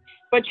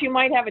 But you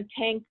might have a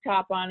tank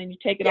top on and you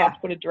take it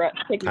off, put a dress.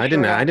 I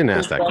didn't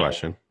ask that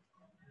question.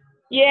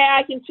 Yeah,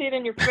 I can see it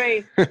in your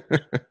face.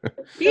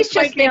 He's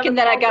just thinking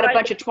that I got a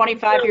bunch of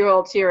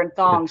 25-year-olds here in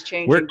thongs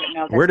changing.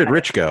 Where did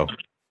Rich go?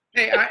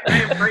 Hey, I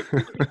am right.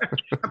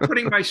 I'm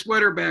putting my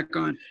sweater back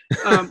on.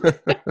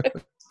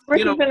 Rick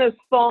you know, is in his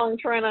thong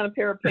trying on a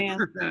pair of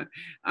pants.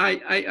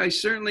 I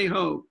certainly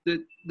hope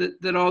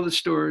that all the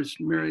stores,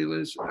 Mary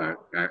Liz,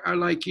 are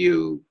like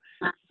you,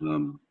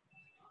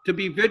 to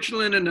be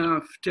vigilant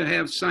enough to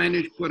have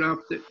signage put up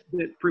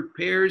that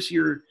prepares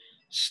your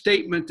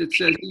statement that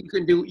says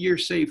you're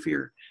safe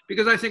here.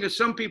 Because I think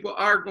some people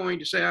are going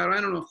to say,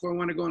 I don't know if I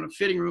want to go in a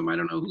fitting room. I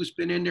don't know who's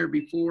been in there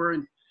before.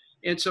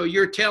 And so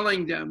you're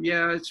telling them,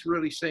 yeah, it's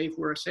really safe.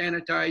 We're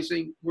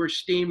sanitizing, we're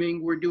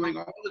steaming, we're doing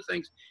all the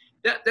things.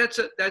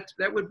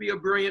 That would be a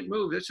brilliant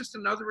move. That's just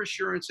another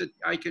assurance that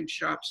I can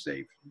shop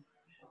safe.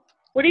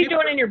 What are you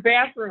doing in your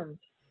bathroom?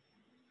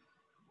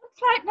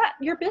 It's not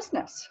your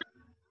business.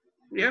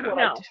 Yeah.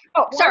 No.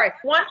 Oh, sorry.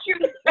 Once you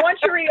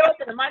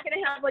reopen, am I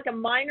going to have like a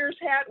miner's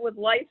hat with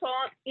lights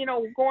on,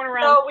 going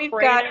around? No, we've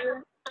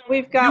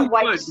got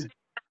wipes.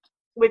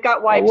 We've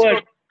got wipes.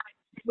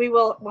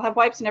 We'll have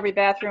wipes in every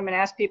bathroom and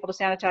ask people to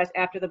sanitize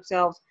after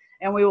themselves,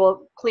 and we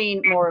will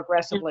clean more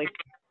aggressively.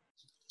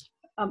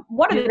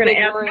 One of the big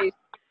worries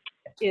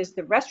is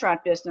the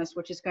restaurant business,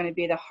 which is going to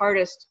be the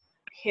hardest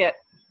hit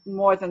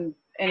more than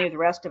any of the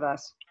rest of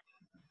us.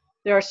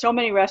 There are so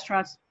many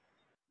restaurants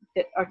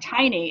that are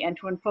tiny, and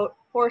to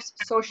enforce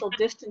social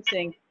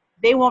distancing,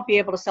 they won't be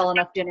able to sell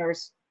enough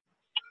dinners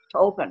to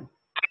open.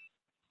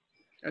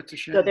 That's a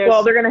shame. So they're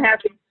going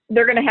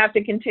to have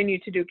to continue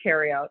to do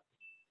carryout.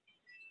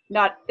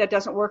 That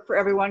doesn't work for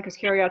everyone because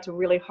carryout's a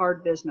really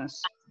hard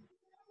business.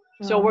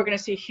 So we're going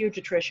to see huge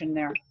attrition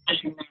there.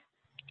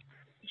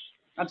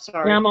 I'm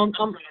sorry. Yeah,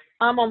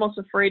 I'm almost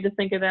afraid to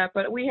think of that,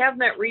 but we have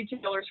met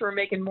retailers who are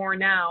making more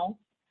now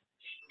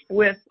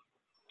with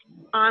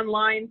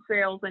online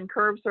sales and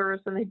curb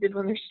service than they did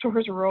when their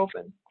stores were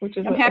open, which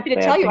is I'm happy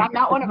to tell you I'm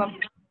not one of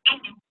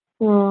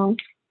them.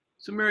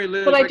 So Mary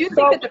Liz, but I do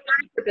think that the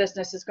furniture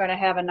business is going to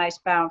have a nice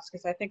bounce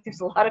because I think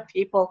there's a lot of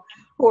people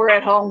who are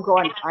at home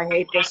going, I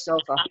hate this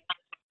sofa.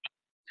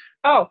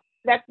 Oh,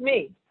 that's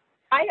me.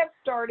 I have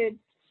started,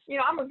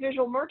 I'm a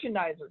visual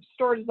merchandiser,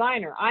 store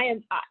designer. I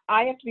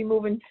have to be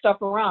moving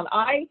stuff around.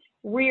 I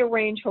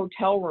rearrange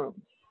hotel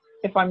rooms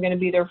if I'm going to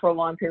be there for a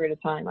long period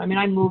of time. I mean,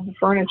 I move the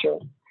furniture.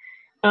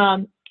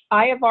 I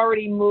have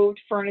already moved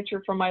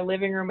furniture from my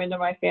living room into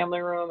my family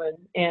room,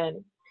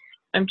 and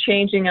I'm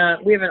changing.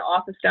 We have an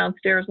office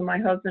downstairs, and my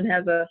husband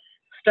has a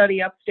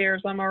study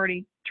upstairs. I'm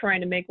already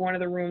trying to make one of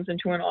the rooms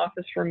into an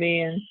office for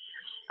me, and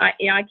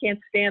I can't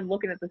stand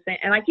looking at the same.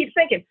 And I keep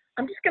thinking,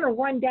 I'm just going to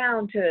run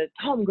down to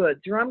Home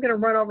Goods, or I'm going to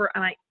run over,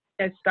 and I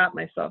stop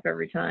myself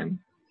every time.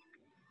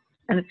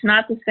 And it's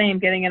not the same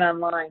getting it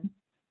online.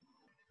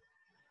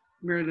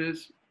 Mary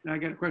Liz, I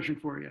got a question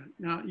for you.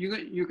 Now,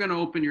 you're going to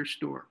open your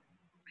store,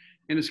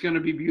 and it's going to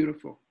be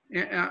beautiful.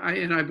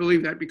 And I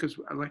believe that because,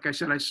 like I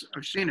said,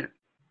 I've seen it.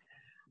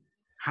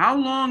 How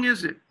long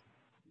is it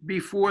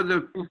before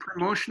the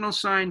promotional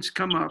signs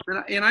come up?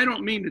 And I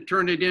don't mean to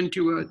turn it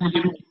into a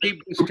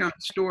deep discount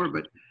store,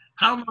 but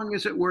how long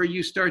is it where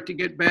you start to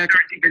get back to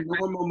the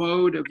normal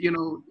mode of,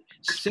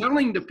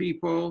 selling to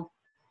people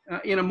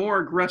in a more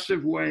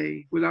aggressive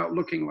way without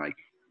looking like,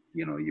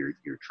 you're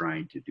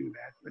trying to do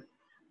that.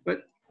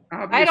 But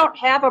I don't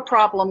have a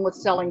problem with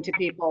selling to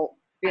people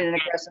in an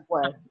aggressive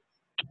way.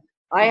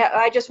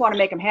 I just want to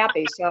make them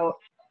happy. So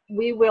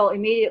we will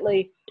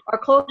immediately, our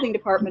clothing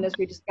department, as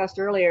we discussed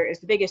earlier, is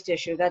the biggest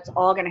issue. That's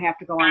all going to have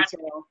to go on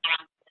sale.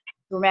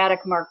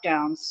 Dramatic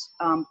markdowns.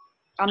 I'm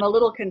a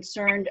little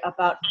concerned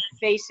about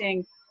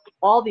facing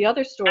all the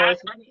other stores,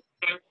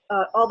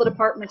 all the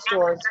department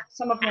stores.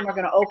 Some of them are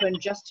going to open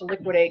just to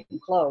liquidate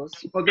and close.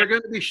 Well, they're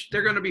going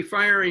to be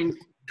firing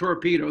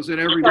torpedoes at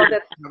every day,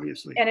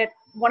 obviously. And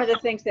one of the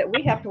things that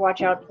we have to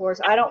watch out for is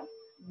I don't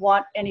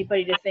want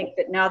anybody to think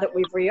that now that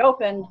we've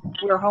reopened,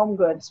 we're Home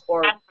Goods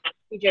or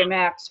TJ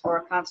Maxx or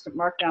a constant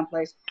markdown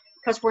place,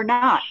 because we're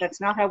not. That's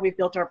not how we've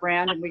built our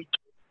brand, and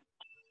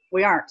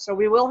we aren't. So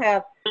we will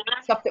have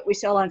stuff that we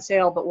sell on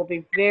sale, but we'll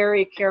be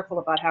very careful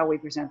about how we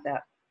present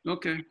that.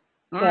 Okay.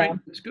 All right.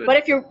 That's good. But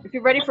if you're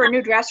ready for a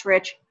new dress,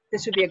 Rich,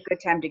 this would be a good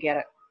time to get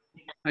it.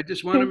 I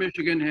just want a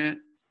Michigan hat.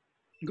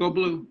 Go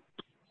blue.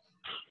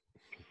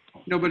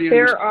 Nobody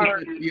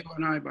understands you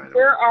and I, by the way.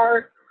 There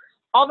are,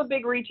 all the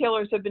big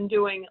retailers have been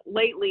doing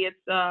lately. It's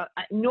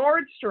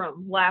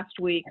Nordstrom last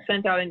week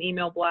sent out an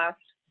email blast.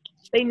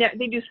 They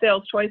do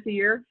sales twice a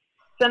year.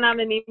 Sent out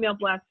an email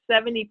blast,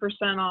 70%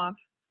 off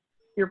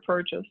your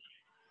purchase.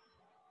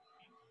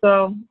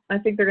 So I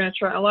think they're going to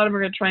try. A lot of them are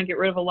going to try and get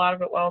rid of a lot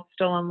of it while it's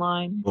still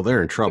online. Well,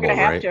 they're in trouble,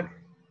 right?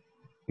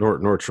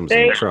 Nordstrom's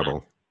in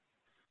trouble.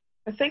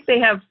 I think they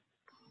have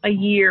a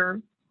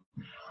year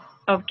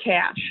of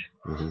cash.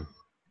 Mm-hmm.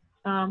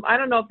 I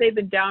don't know if they've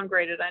been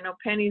downgraded. I know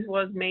Penny's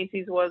was,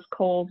 Macy's was,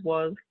 Kohl's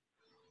was.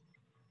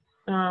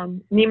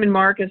 Neiman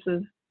Marcus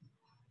is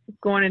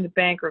going into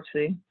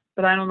bankruptcy,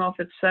 but I don't know if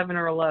it's 7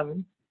 or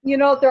 11.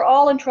 They're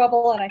all in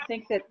trouble, and I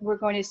think that we're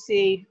going to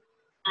see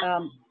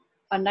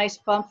a nice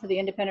bump for the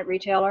independent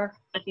retailer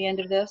at the end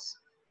of this.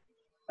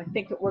 I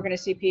think that we're going to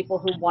see people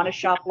who want to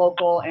shop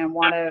local and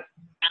want to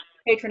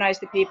patronize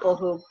the people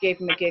who gave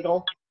them a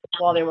giggle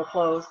while they were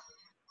closed.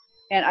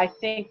 And I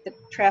think the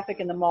traffic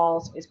in the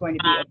malls is going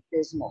to be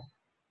abysmal.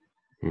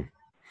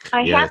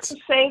 I Yeah, have to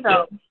say,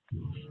 though,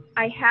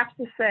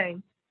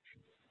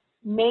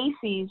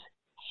 Macy's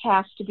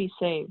has to be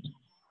saved.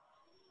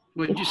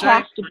 What It did you say?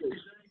 has to be.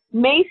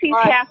 Macy's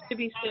Right. has to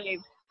be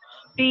saved.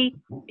 The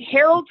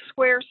Herald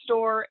Square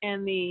store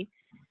and the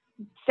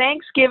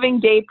Thanksgiving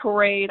Day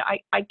parade,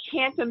 I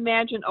can't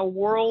imagine a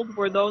world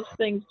where those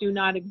things do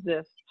not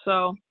exist.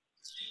 So,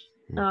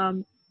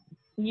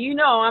 you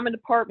know, I'm a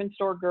department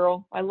store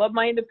girl. I love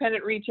my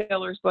independent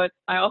retailers, but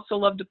I also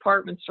love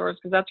department stores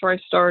because that's where I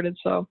started.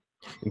 So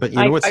But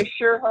you know what's I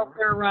sure hope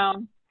they're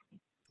around.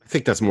 I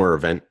think that's more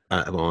event.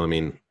 Well, I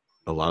mean,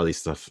 a lot of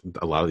these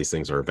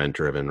things are event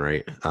driven,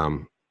 right?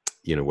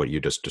 You know, what you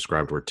just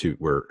described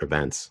were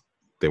events.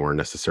 They weren't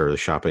necessarily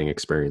shopping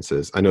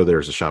experiences. I know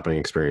there's a shopping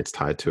experience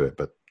tied to it,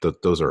 but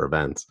those are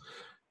events.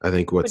 I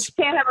think But you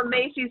can't have a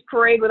Macy's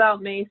parade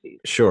without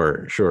Macy's.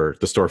 sure,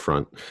 the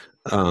storefront.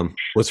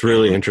 What's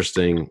really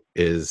interesting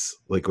is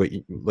like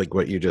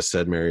what you just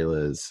said, Mary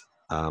Liz.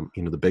 You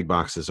know, the big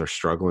boxes are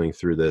struggling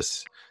through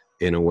this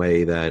in a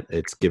way that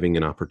it's giving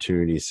an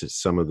opportunity to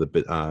some of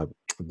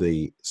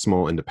the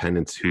small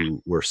independents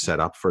who were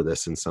set up for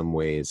this in some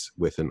ways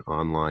with an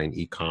online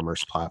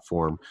e-commerce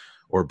platform,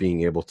 or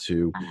being able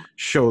to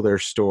show their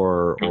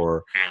store,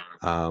 or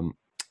and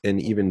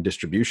even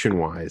distribution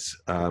wise.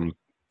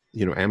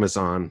 You know,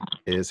 Amazon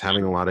is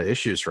having a lot of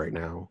issues right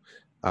now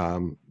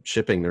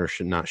shipping. They're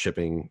not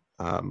shipping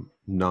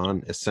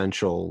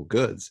non-essential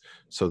goods,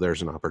 so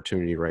there's an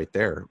opportunity right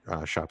there.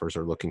 Shoppers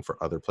are looking for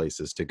other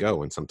places to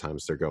go, and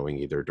sometimes they're going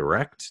either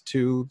direct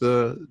to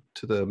the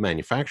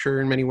manufacturer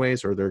in many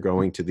ways, or they're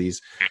going to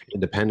these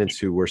independents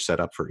who were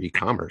set up for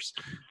e-commerce.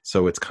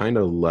 So it's kind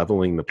of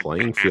leveling the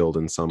playing field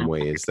in some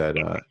ways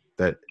that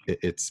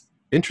it's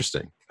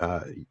interesting.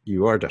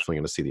 You are definitely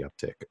going to see the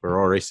uptick. We're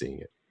already seeing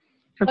it.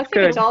 I That's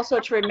think it's good. also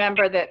to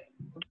remember that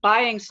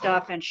buying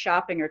stuff and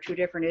shopping are two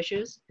different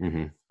issues.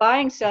 Mm-hmm.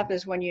 Buying stuff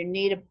is when you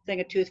need a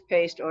thing of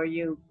toothpaste, or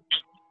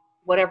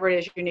whatever it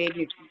is you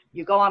need,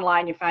 you go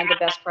online, you find the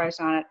best price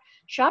on it.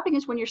 Shopping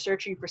is when you're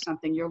searching for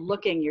something, you're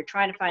looking, you're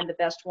trying to find the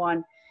best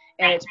one,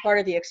 and it's part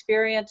of the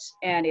experience,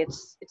 and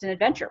it's an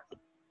adventure.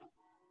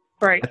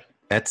 Right.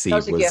 Etsy That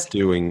was a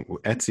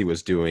Etsy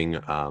was doing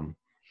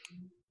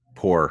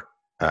poor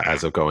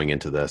as of going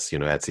into this. You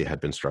know, Etsy had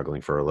been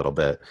struggling for a little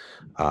bit,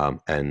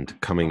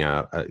 and coming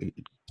out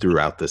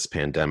throughout this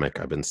pandemic,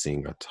 I've been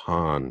seeing a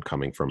ton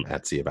coming from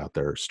Etsy about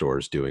their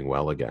stores doing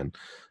well again.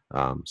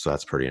 So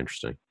that's pretty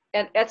interesting.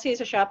 And Etsy is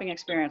a shopping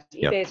experience.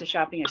 Yep. eBay is a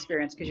shopping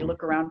experience because you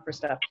look around for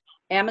stuff.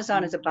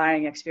 Amazon is a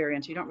buying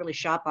experience. You don't really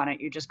shop on it.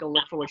 You just go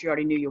look for what you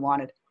already knew you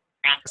wanted.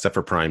 Except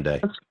for Prime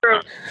Day. That's true.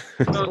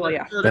 Well,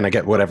 yeah. Then I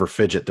get whatever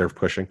fidget they're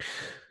pushing.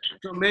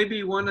 So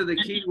maybe one of the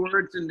key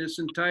words in this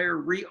entire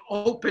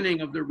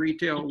reopening of the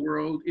retail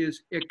world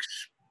is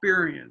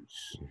experience.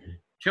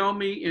 Tell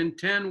me in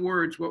 10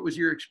 words, what was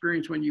your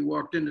experience when you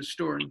walked in the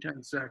store in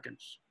 10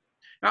 seconds?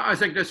 I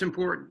think that's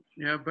important.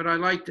 Yeah, but I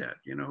like that,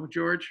 you know,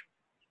 George.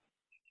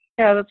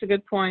 Yeah, that's a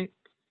good point.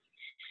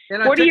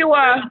 And What do you,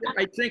 I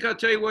think I'll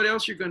tell you what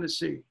else you're going to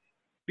see.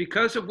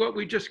 Because of what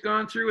we just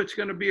gone through, it's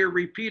going to be a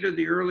repeat of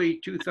the early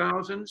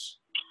 2000s.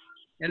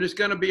 And there's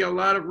going to be a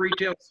lot of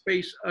retail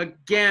space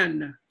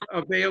again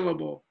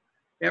available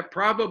at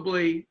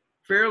probably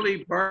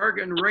fairly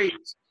bargain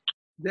rates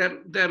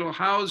that'll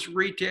house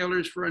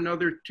retailers for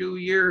another 2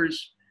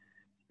 years.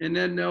 And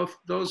then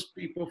those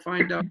people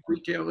find out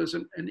retail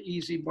isn't an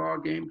easy ball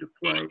game to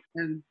play,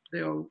 and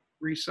they'll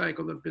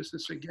recycle the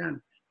business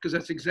again. Because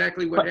that's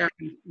exactly what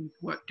happened in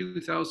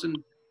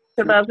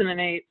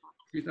 2008.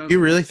 Do you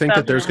really think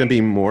that there's going to be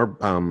more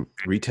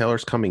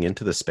retailers coming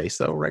into the space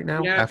though right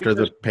now after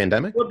the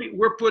pandemic?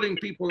 We're putting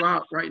people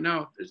out right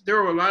now.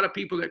 There were a lot of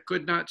people that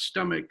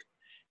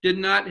did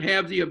not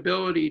have the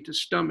ability to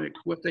stomach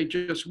what they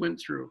just went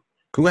through.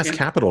 Who has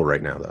capital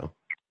right now though?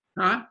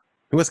 Huh?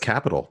 Who has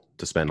capital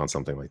to spend on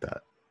something like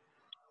that?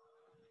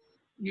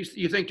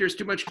 You think there's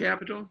too much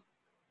capital?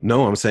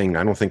 No, I'm saying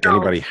I don't think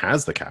anybody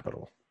has the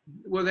capital.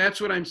 Well,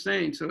 that's what I'm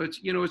saying. So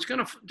it's, you know,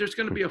 there's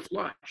going to be a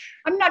flush.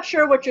 I'm not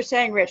sure what you're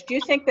saying, Rich. Do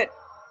you think that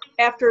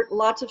after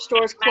lots of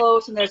stores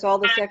close and there's all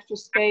this extra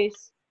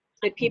space,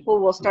 that people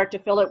will start to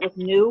fill it with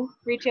new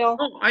retail?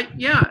 Oh, I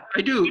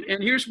do.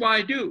 And here's why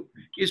I do,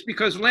 is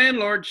because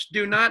landlords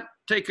do not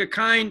take a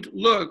kind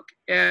look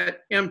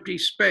at empty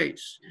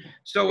space.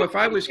 So if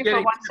I was For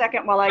getting 1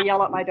 second while I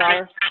yell at my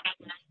daughter.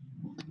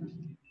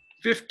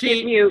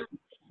 15, Mute.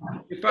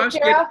 if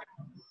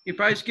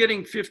I was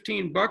getting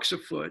 $15 a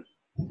foot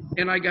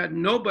and I got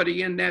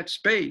nobody in that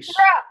space,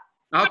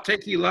 I'll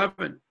take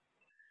 11.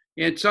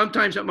 And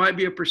sometimes it might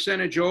be a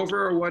percentage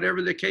over or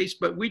whatever the case,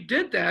 but we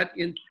did that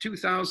in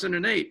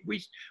 2008.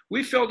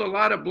 We filled a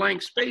lot of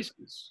blank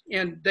spaces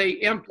and they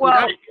emptied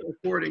out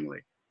accordingly.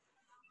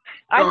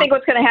 I think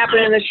what's going to happen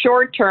in the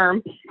short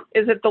term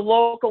is that the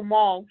local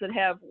malls that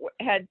have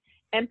had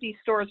empty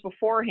stores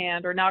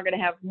beforehand are now going to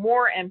have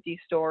more empty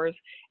stores,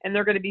 and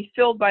they're going to be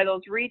filled by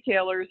those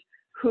retailers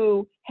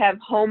who have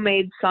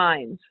homemade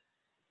signs.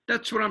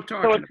 That's what I'm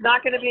talking So about. it's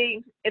not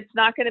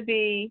going to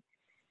be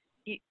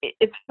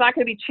it's not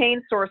going to be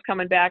chain stores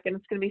coming back, and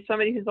it's going to be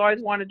somebody who's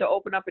always wanted to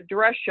open up a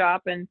dress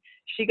shop, and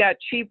she got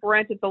cheap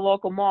rent at the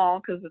local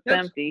mall because it's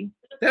empty.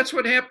 That's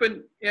what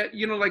happened at,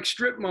 like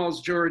strip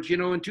malls, George,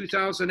 in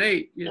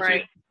 2008.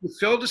 Right. You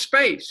filled a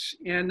space,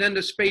 and then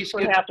the space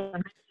What gets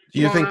happened? Do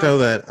you think out. though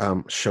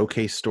that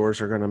showcase stores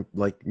are going to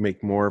like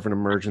make more of an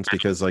emergence,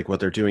 because like what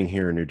they're doing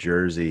here in New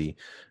Jersey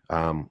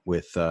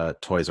with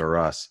Toys R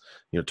Us,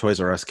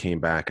 Toys R Us came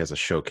back as a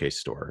showcase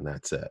store, and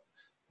that's it.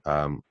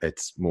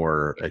 It's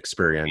more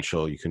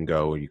experiential. You can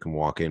go, you can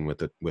walk in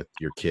with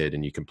your kid,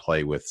 and you can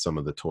play with some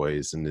of the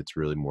toys, and it's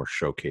really more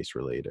showcase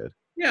related.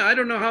 Yeah, I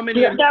don't know how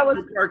many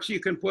parks you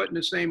can put in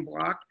the same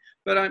block,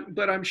 but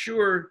I'm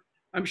sure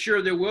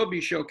there will be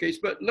showcase.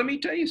 But let me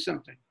tell you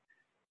something.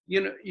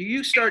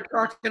 You start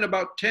talking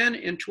about 10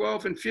 and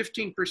 12 and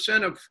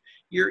 15% of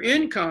your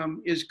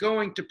income is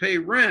going to pay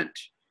rent.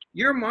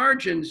 Your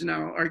margins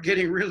now are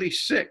getting really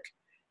sick.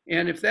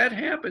 And if that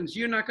happens,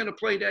 you're not going to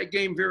play that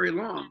game very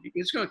long.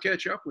 It's going to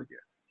catch up with you.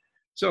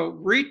 So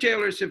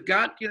retailers have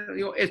got,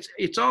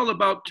 it's all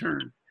about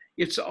turn.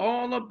 It's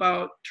all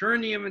about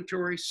turn the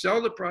inventory,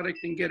 sell the product,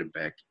 and get it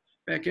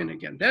back in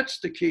again. That's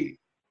the key.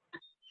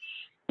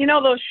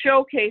 Those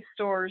showcase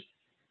stores,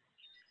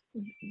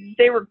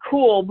 they were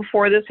cool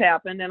before this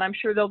happened, and I'm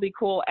sure they'll be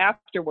cool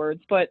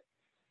afterwards. But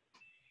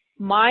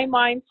my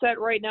mindset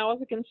right now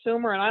as a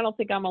consumer, and I don't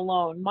think I'm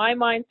alone, my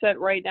mindset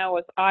right now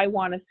is I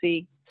want to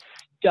see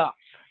stuff.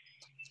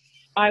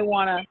 I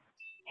want to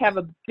have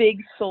a big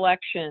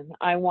selection.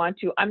 I'm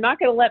not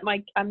going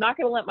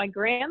to let my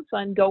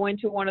grandson go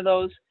into one of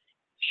those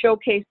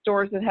showcase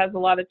stores that has a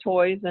lot of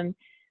toys and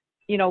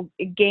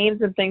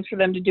games and things for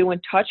them to do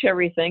and touch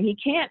everything. He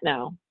can't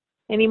now,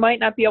 and he might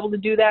not be able to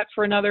do that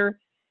for another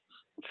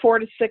 4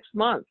 to 6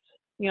 months.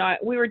 We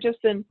went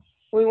to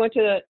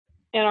the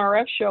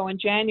NRF show in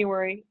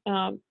January.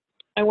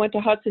 I went to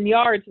Hudson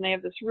Yards, and they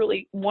have this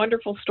really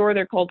wonderful store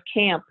there called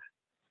Camp.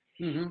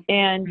 Mm-hmm.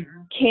 And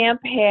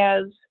Camp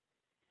has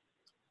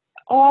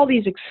all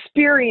these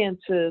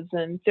experiences,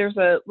 and there's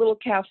a little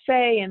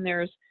cafe, and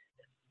there's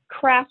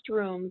craft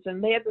rooms,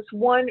 and they had this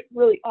one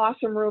really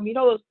awesome room.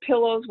 Those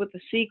pillows with the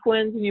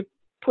sequins, and you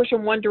push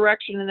them one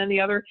direction and then the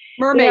other.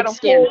 Mermaid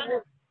skin.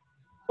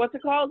 What's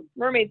it called?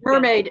 Mermaid skin.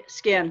 Mermaid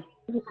skin.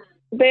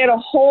 They had a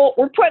whole.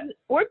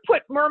 We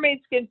put mermaid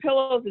skin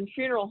pillows in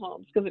funeral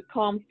homes because it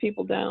calms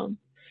people down.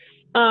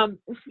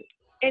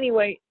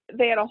 Anyway,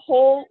 they had a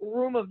whole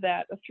room of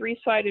that, a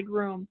 3-sided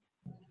room.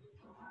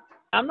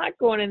 I'm not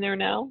going in there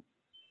now.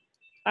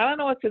 I don't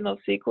know what's in those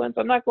sequins.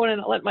 I'm not going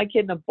to let my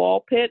kid in a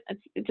ball pit.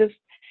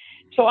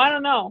 So I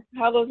don't know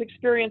how those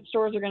experience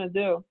stores are going to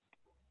do.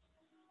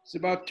 It's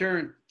about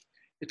turn.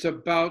 It's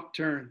about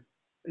turn.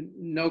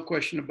 No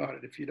question about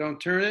it. If you don't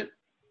turn it,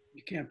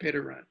 you can't pay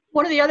the rent.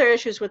 One of the other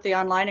issues with the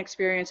online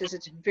experience is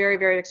it's very,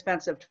 very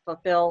expensive to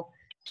fulfill,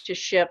 to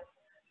ship.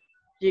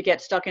 You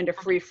get stuck into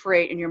free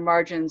freight, and your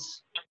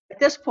margins. At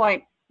this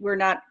point, we're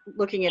not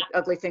looking at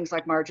ugly things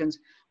like margins.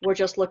 We're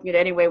just looking at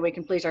any way we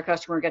can please our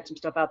customer and get some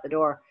stuff out the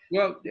door.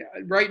 Well,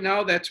 right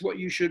now, that's what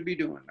you should be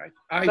doing.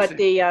 I but think.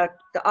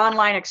 The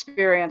online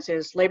experience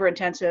is labor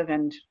intensive,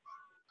 and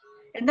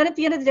then at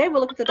the end of the day,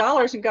 we'll look at the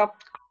dollars and go,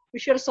 we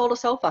should have sold a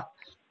sofa.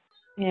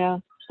 Yeah.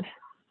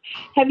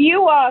 Have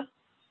you,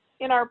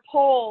 in our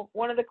poll,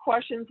 one of the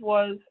questions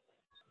was,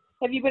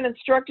 have you been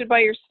instructed by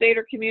your state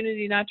or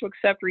community not to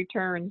accept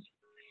returns?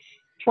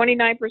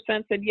 29%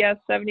 said yes,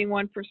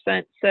 71%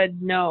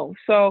 said no.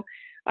 So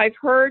I've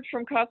heard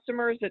from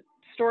customers that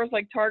stores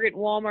like Target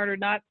and Walmart are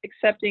not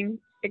accepting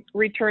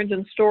returns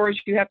in stores.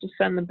 You have to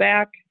send them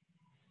back.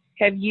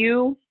 Have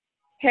you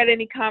had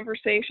any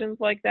conversations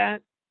like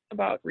that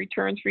about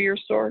returns for your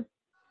store?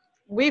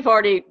 We have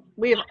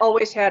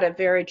always had a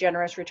very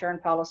generous return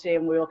policy,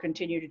 and we will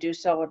continue to do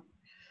so.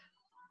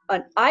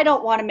 And I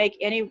don't want to make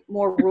any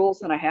more rules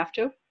than I have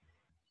to.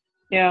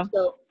 Yeah.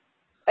 So,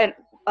 and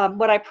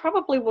what I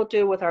probably will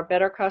do with our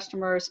better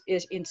customers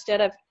is,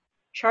 instead of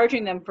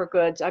charging them for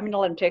goods, I'm going to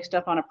let them take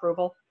stuff on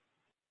approval.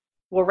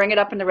 We'll ring it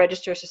up in the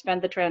register,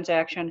 suspend the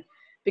transaction,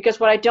 because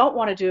what I don't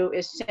want to do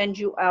is send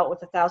you out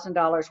with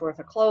 $1,000 worth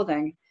of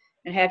clothing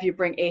and have you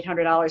bring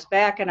 $800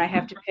 back, and I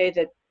have to pay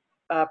the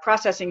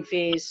processing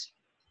fees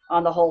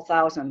on the whole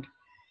 $1,000.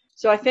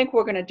 So I think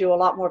we're going to do a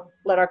lot more,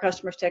 let our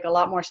customers take a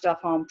lot more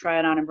stuff home, try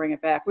it on, and bring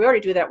it back. We already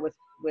do that with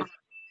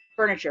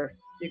furniture.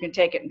 You can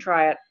take it and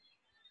try it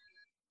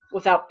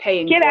without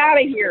paying. Get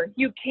out of here.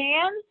 You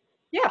can?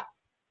 Yeah.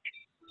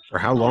 Or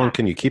how long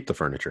can you keep the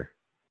furniture?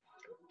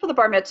 For the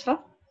bar mitzvah,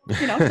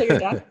 till you're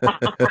done.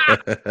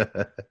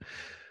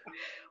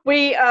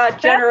 We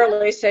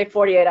generally say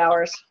 48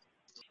 hours.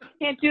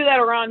 Can't do that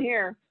around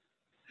here.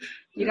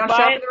 You don't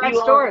shop in the right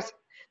stores.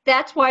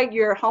 That's why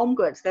you're home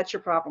goods. That's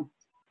your problem.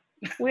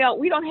 We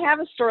don't have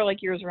a store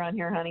like yours around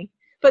here, honey.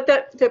 But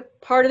the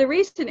part of the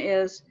reason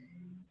is,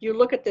 you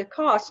look at the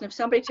cost, and if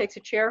somebody takes a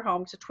chair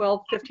home, it's a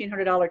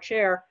 $1,200-$1,500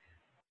 chair.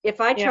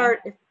 If I charge,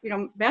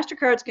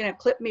 MasterCard's going to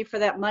clip me for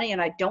that money,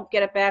 and I don't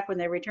get it back when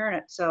they return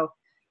it. So,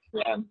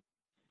 yeah,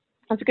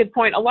 that's a good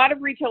point. A lot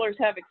of retailers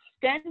have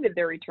extended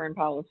their return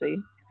policy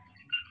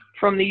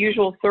from the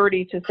usual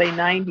 30 to say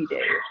 90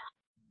 days.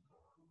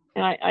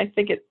 And I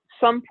think at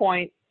some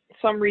point,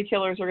 some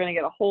retailers are going to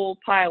get a whole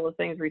pile of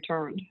things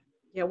returned.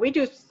 Yeah, we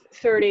do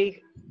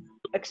 30,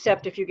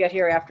 except if you get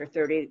here after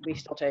 30, we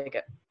still take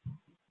it.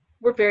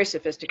 We're very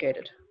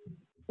sophisticated.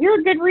 You're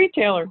a good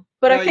retailer.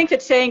 But I think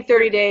that saying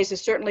 30 days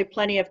is certainly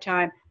plenty of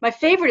time. My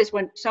favorite is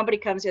when somebody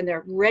comes in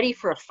there ready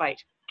for a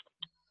fight.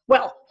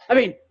 Well, I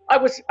mean, I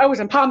was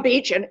in Palm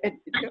Beach and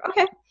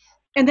okay.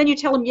 And then you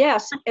tell them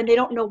yes, and they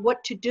don't know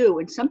what to do.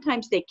 And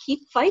sometimes they keep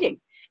fighting.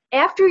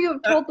 After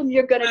you've told them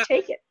you're going to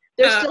take it,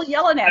 they're still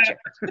yelling at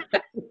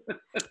you.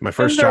 My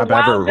first job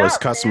ever was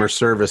customer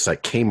service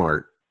at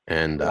Kmart.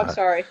 And I'm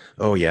sorry.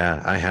 Oh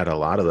yeah, I had a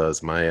lot of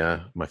those. My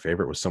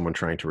favorite was someone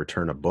trying to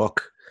return a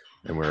book,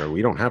 and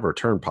we don't have a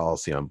return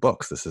policy on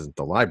books. This isn't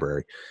the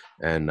library,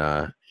 and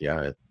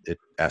it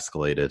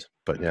escalated.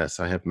 But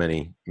yes, I have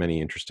many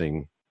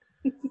interesting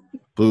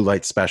blue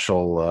light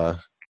special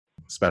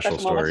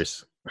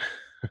stories.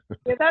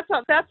 Yeah, that's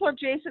how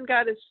Jason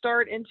got his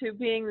start into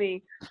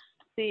being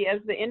the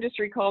as the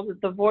industry calls it,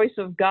 the voice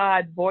of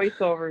God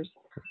voiceovers.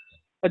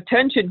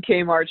 Attention,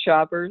 Kmart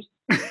shoppers.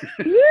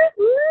 That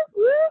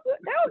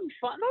was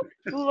fun.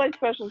 Those blue light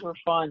specials were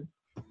fun.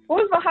 What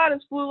was the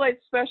hottest blue light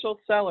special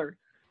seller?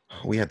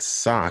 We had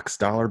socks,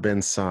 dollar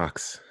bin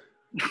socks.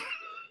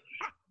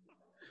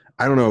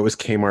 I don't know. It was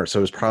Kmart, so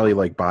it was probably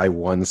like buy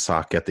one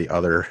sock, get the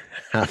other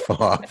half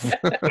off.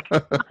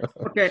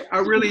 Okay, I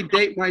really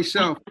date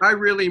myself. I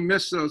really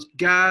miss those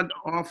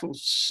god-awful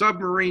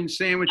submarine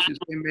sandwiches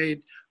they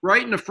made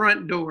right in the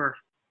front door.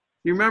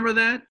 You remember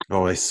that?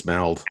 Oh, they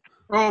smelled.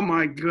 Oh,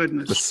 my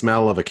goodness. The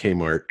smell of a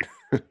Kmart.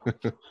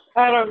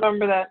 I don't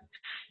remember that.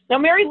 Now,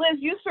 Mary Liz,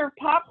 you serve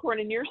popcorn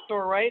in your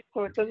store, right?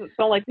 So it doesn't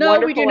smell like No,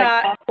 wonderful we do like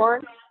not.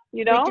 popcorn?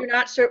 You know? We do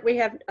not serve. We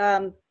have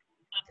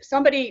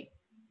somebody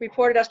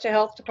reported us to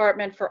health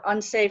department for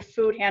unsafe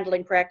food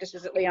handling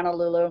practices at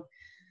Leonalulu,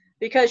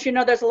 because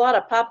there's a lot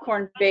of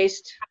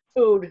popcorn-based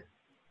food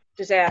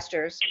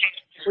disasters.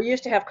 We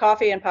used to have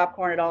coffee and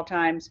popcorn at all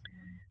times,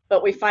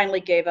 but we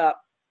finally gave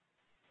up.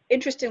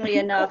 Interestingly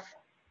enough,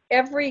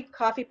 every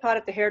coffee pot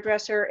at the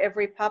hairdresser,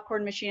 every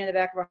popcorn machine in the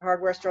back of a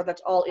hardware store,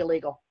 that's all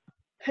illegal.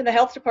 And the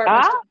health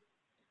department,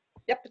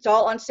 yep, it's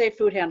all unsafe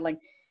food handling.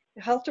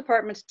 The health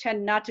departments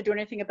tend not to do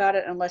anything about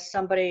it unless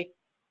somebody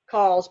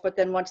calls, but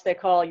then once they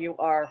call, you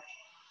are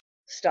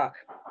stuck.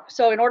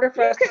 So in order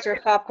for us to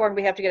serve popcorn,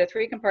 we have to get a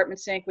 3-compartment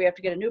sink. We have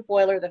to get a new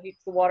boiler that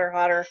heats the water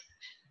hotter.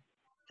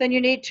 Then we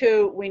need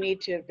to,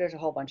 there's a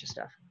whole bunch of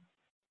stuff.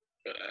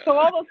 So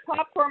all those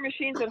popcorn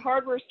machines at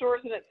hardware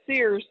stores and at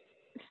Sears,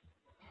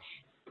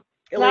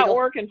 Illegal. not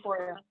working for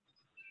you.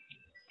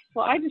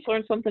 Well, I just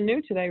learned something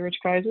new today, Rich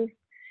Kaiser.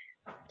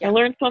 Yeah. I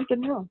learned something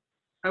new.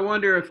 I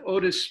wonder if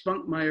Otis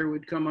Spunkmeyer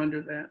would come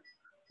under that.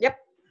 Yep.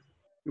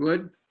 You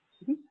would?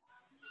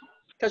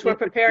 Because we're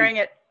preparing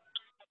it.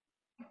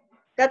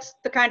 That's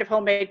the kind of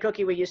homemade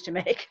cookie we used to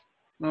make.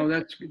 Oh,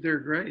 they're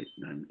great.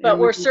 But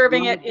we're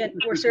serving it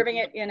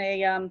in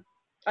a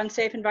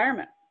unsafe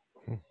environment.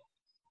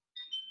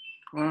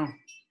 Wow.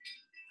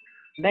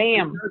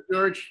 Damn.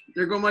 George,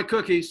 there go my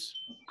cookies.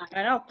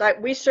 I know.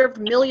 We served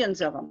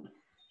millions of them.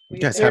 You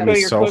guys have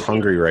me so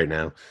hungry right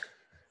now.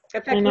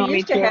 In fact, we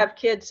used to have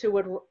kids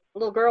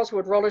little girls who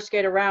would roller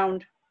skate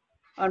around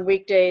on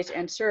weekdays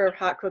and serve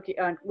hot cookie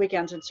on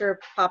weekends and serve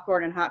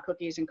popcorn and hot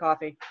cookies and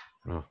coffee.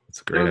 Oh,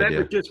 that's a great idea. That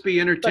would just be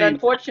But entertaining.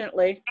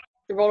 unfortunately,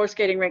 the roller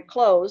skating rink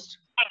closed.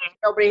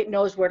 Nobody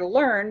knows where to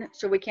learn,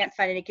 so we can't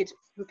find any kids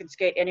who can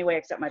skate anyway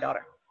except my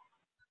daughter.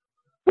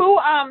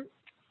 What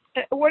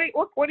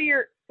are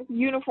your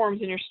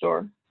uniforms in your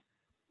store?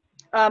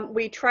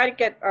 We try to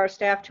get our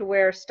staff to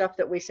wear stuff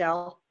that we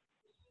sell.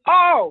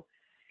 Oh,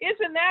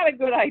 isn't that a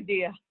good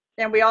idea?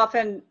 And we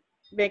often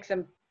make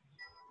them,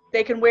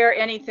 they can wear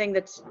anything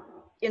that's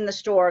in the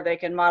store. They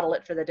can model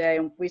it for the day.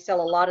 And we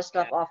sell a lot of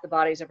stuff off the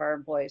bodies of our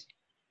employees.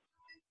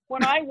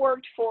 When I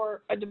worked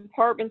for a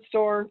department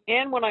store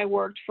and when I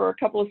worked for a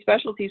couple of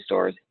specialty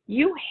stores,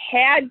 you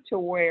had to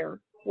wear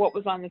what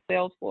was on the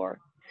sales floor.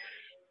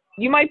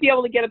 You might be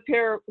able to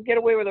get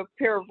away with a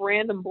pair of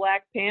random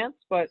black pants,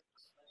 but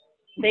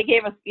they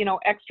gave us,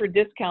 extra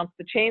discounts,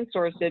 the chain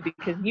stores did,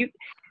 because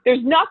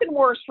there's nothing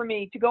worse for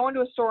me to go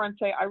into a store and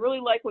say, I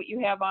really like what you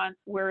have on.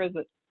 Where is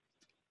it?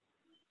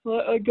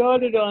 Well, I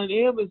got it on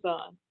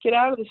Amazon. Get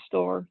out of the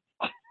store.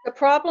 The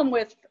problem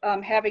with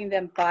having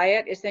them buy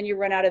it is then you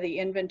run out of the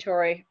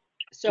inventory.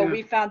 So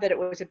we found that it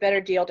was a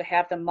better deal to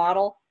have them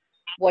model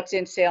what's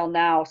in sale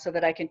now so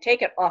that I can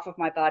take it off of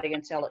my body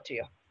and sell it to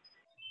you.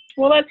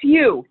 Well, that's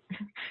you.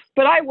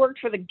 But I worked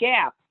for the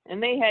Gap,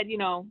 and they had,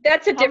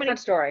 That's a different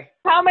story.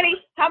 How many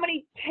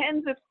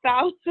tens of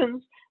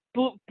thousands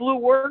blue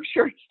work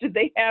shirts did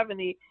they have in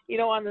the,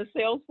 on the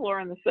sales floor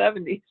in the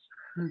 70s?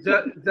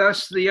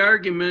 Thus the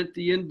argument,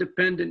 the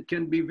independent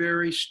can be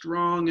very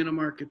strong in a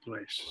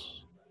marketplace.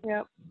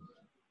 Yep,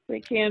 they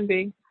can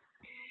be.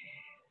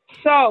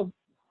 So,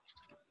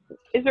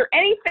 is there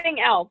anything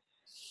else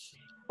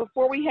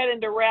before we head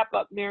into wrap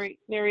up, Mary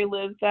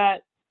Liz,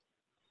 that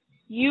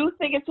you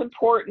think it's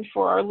important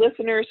for our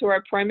listeners who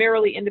are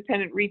primarily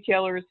independent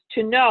retailers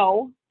to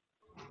know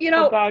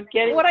about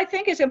getting? What I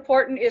think is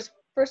important is,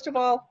 first of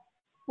all,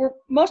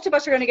 most of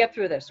us are going to get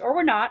through this, or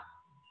we're not,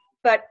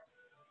 but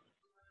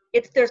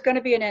there's going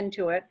to be an end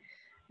to it.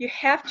 You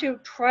have to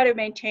try to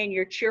maintain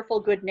your cheerful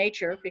good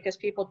nature, because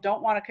people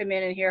don't want to come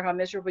in and hear how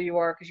miserable you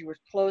are because you were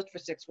closed for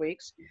 6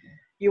 weeks.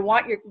 You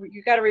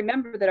got to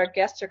remember that our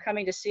guests are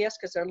coming to see us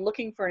because they're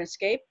looking for an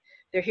escape.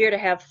 They're here to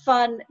have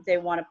fun. They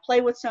want to play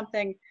with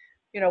something,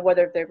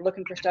 whether they're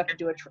looking for stuff to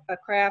do a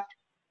craft,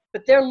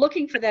 but they're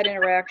looking for that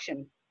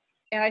interaction.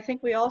 And I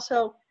think we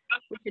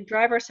can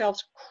drive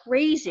ourselves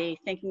crazy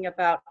thinking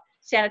about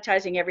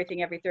sanitizing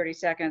everything every 30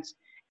 seconds.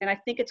 And I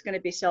think it's going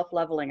to be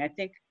self-leveling. I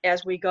think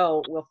as we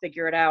go, we'll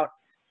figure it out.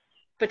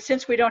 But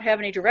since we don't have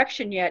any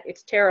direction yet,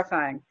 it's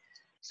terrifying.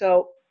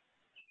 So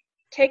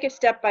take it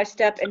step by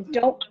step, and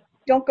don't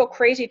go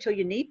crazy till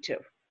you need to.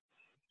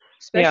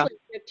 Especially if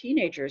we have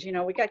teenagers.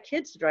 We got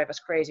kids to drive us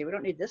crazy. We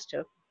don't need this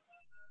to.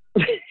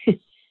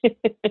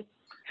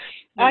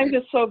 I'm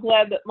just so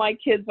glad that my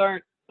kids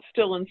aren't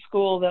still in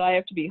school, that I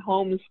have to be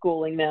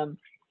homeschooling them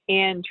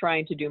and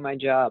trying to do my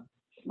job.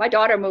 My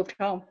daughter moved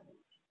home.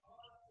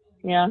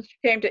 Yeah.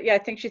 I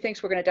think she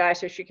thinks we're going to die,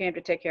 so she came to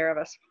take care of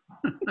us.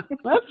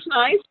 That's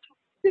nice.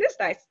 It is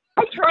nice.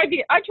 I tried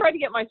to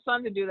get my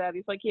son to do that.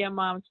 He's like, "Yeah,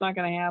 Mom, it's not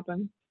going to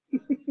happen."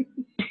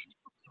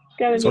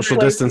 Social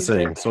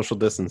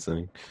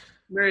distancing.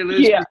 Mary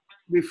Liz,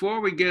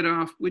 before we get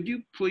off, would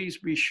you please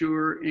be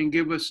sure and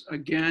give us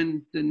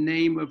again the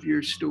name of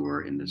your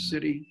store in the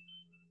city?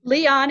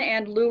 Leon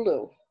and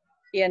Lulu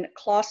in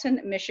Clawson,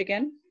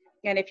 Michigan.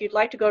 And if you'd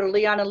like to go to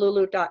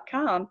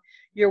leonandlulu.com,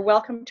 you're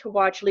welcome to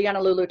watch Leon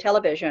and Lulu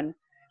Television,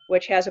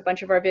 which has a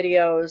bunch of our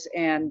videos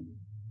and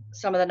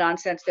some of the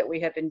nonsense that we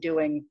have been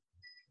doing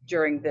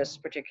during this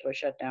particular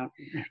shutdown.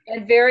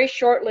 And very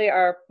shortly,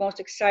 our most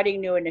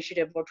exciting new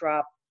initiative will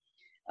drop.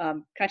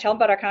 Can I tell them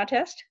about our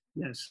contest?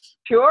 Yes.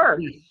 Sure.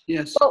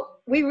 Yes. Well,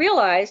 we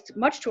realized,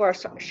 much to our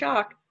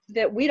shock,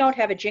 that we don't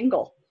have a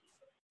jingle.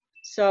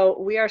 So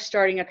we are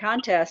starting a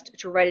contest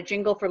to write a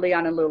jingle for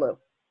Leon and Lulu.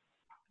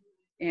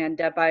 And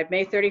by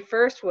May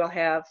 31st, we'll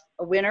have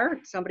a winner.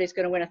 Somebody's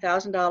going to win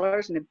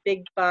 $1,000 and a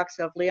big box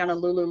of Leon and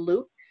Lulu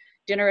loot,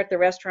 dinner at the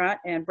restaurant,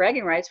 and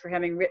bragging rights for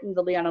having written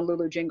the Leon and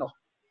Lulu jingle.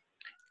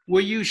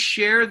 Will you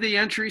share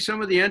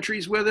some of the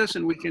entries with us,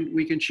 and we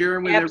can share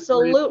them with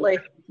Absolutely.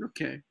 everybody?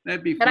 Okay,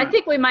 that'd be fun. And I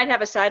think we might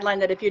have a sideline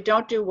that if you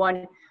don't do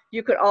one,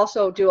 you could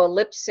also do a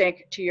lip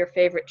sync to your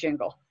favorite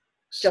jingle,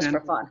 just for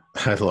fun.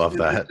 I love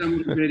that. Some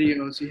of the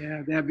videos,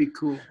 yeah, that'd be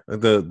cool.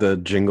 The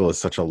jingle is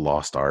such a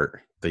lost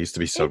art. They used to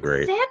be so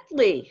great.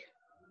 Exactly.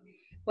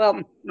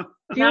 Well, if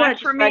you want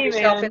to describe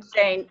yourself in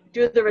saying,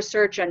 do the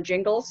research on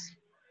jingles,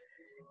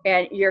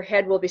 and your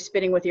head will be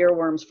spinning with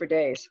earworms for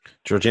days.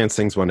 Georgianne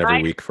sings one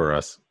every week for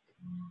us.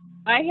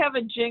 I have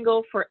a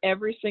jingle for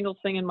every single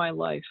thing in my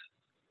life.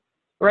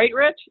 Right,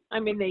 Rich? I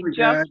mean,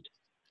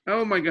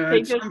 oh my God.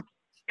 They just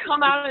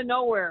come out of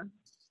nowhere.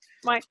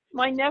 My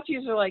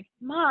nephews are like,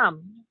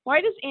 "Mom,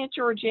 why does Aunt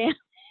Georgianne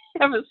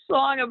have a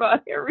song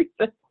about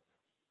everything?"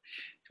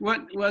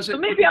 What was it? So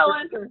maybe I'll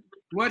enter.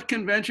 What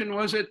convention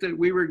was it that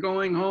we were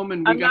going home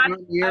and we got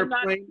on the airplane?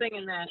 I'm not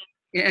singing that.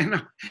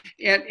 And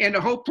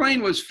the whole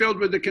plane was filled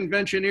with the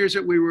conventioneers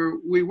that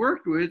we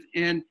worked with,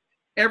 and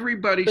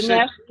everybody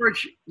said,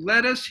 "George,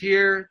 let us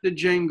hear the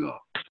jingle."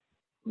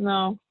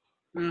 No.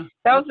 That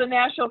was the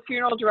National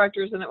Funeral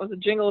Directors, and it was a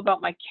jingle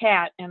about my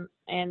cat, and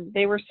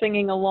they were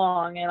singing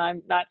along, and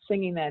I'm not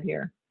singing that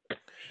here.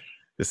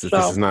 This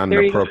is not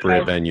an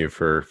appropriate venue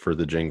for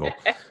the jingle.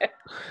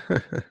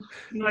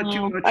 Not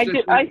too much. I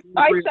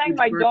sang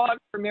my dog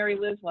for Mary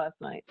Liz last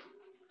night.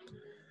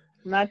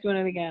 I'm not doing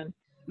it again.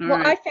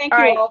 I thank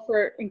you all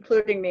for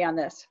including me on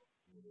this.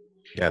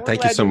 Yeah,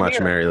 thank you so much,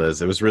 Mary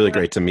Liz. It was really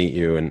great to meet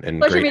you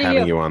and great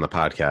having you on the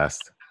podcast.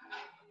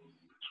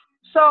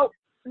 So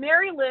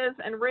Mary Liz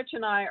and Rich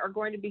and I are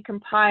going to be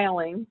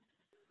compiling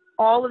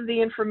all of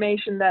the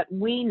information that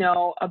we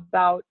know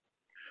about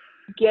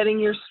getting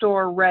your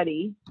store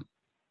ready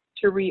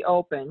to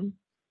reopen.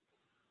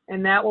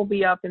 And that will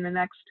be up in the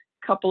next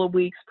couple of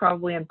weeks,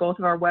 probably on both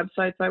of our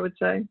websites, I would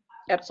say.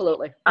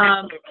 Absolutely.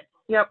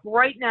 Yep.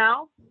 Right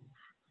now,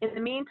 in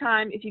the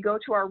meantime, if you go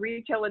to our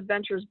Retail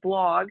Adventures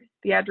blog,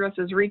 the address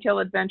is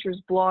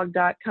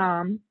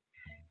retailadventuresblog.com.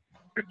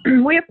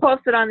 We have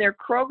posted on there,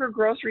 Kroger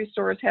Grocery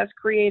Stores has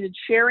created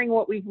Sharing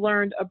What We've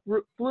Learned, a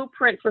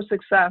blueprint for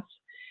success.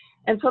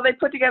 And so they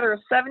put together a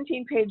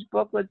 17-page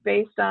booklet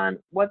based on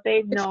what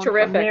they've known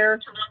from their,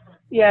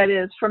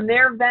 from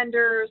their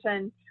vendors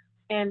and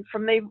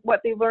from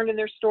what they've learned in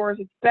their stores.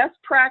 It's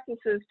best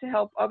practices to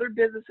help other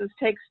businesses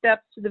take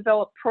steps to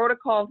develop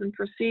protocols and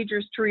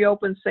procedures to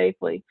reopen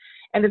safely.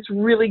 And it's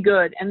really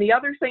good. And the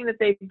other thing that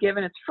they've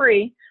given, it's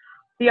free.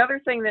 The other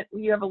thing that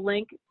you have a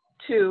link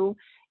to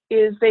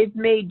is they've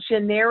made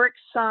generic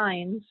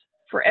signs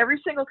for every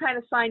single kind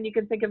of sign you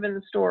can think of in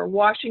the store: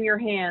 washing your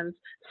hands,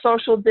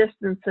 social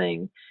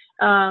distancing,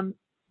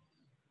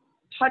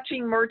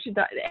 touching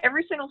merchandise,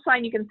 every single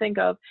sign you can think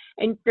of,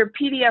 and they're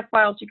PDF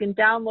files. You can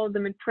download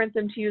them and print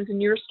them to use in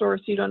your store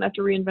so you don't have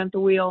to reinvent the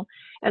wheel.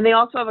 And they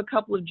also have a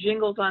couple of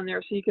jingles on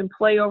there so you can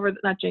play over,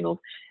 not jingles,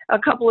 a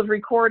couple of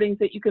recordings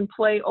that you can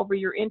play over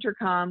your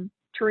intercom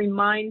to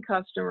remind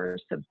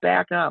customers to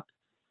back up.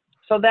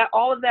 So that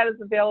all of that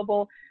is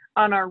available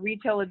on our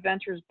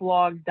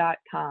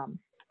retailadventuresblog.com.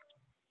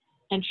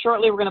 And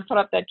shortly we're going to put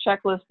up that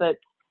checklist that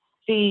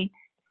the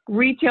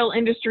Retail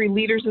Industry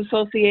Leaders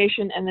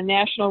Association and the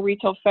National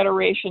Retail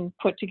Federation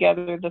put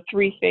together, the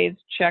 3-phase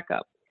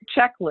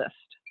checklist.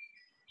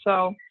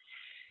 So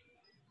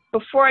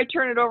before I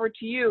turn it over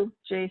to you,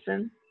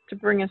 Jason, to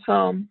bring us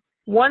home,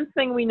 one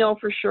thing we know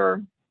for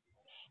sure,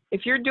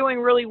 if you're doing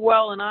really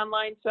well in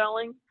online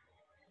selling,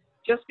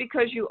 just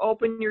because you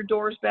open your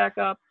doors back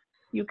up,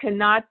 you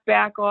cannot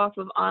back off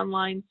of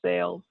online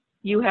sales.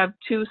 You have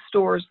 2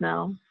 stores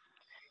now.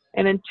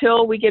 And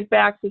until we get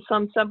back to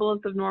some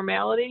semblance of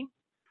normality,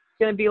 it's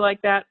going to be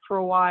like that for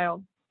a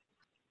while.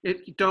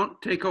 Don't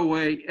take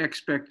away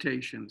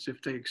expectations.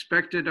 If they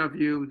expect it of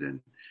you, then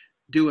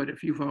do it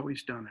if you've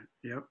always done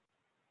it. Yep.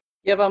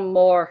 Give them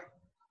more.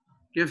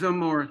 Give them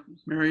more.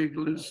 Mary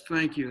Liz,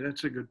 thank you.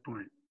 That's a good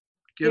point.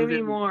 Give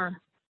me more.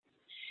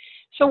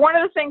 So one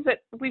of the things that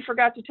we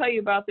forgot to tell you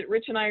about that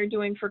Rich and I are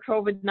doing for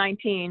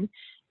COVID-19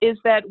 is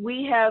that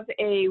we have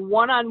a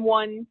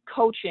one-on-one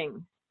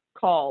coaching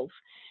calls.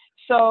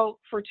 So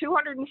for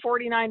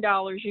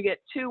 $249, you get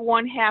 2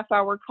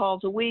 1/2-hour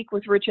calls a week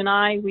with Rich and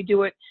I. We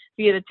do it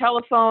via the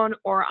telephone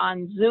or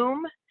on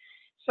Zoom.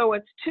 So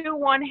it's 2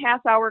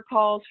 1/2-hour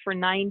calls for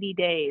 90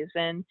 days.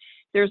 And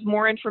there's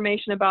more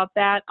information about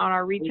that on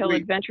our Retail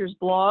Adventures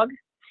blog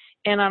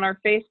and on our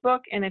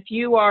Facebook. And if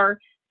you are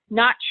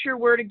not sure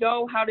where to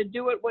go, how to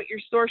do it, what your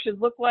store should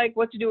look like,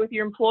 what to do with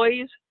your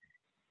employees,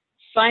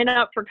 sign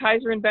up for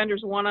Kaiser and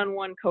Bender's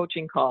one-on-one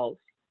coaching calls.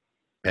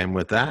 And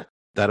with that,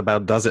 that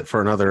about does it for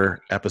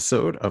another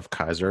episode of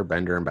Kaiser,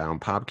 Bender, and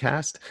Bound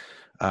podcast.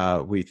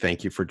 We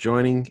thank you for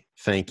joining.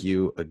 Thank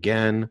you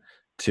again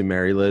to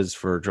Mary Liz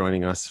for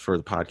joining us for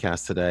the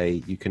podcast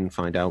today. You can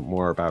find out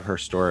more about her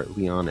store at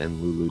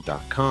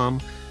leonandlulu.com.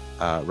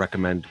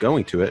 Recommend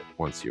going to it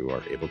once you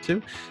are able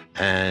to.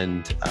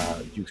 And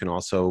you can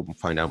also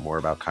find out more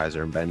about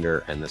Kaiser and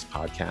Bender and this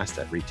podcast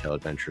at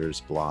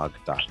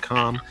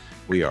retailadventuresblog.com.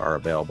 We are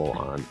available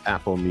on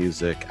Apple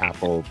Music,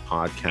 Apple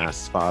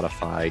Podcasts,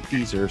 Spotify,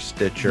 Deezer,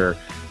 Stitcher,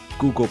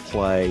 Google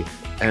Play,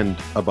 and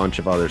a bunch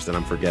of others that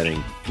I'm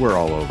forgetting. We're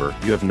all over.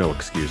 You have no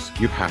excuse.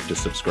 You have to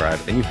subscribe,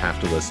 and you have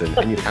to listen,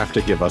 and you have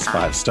to give us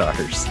 5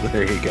 stars.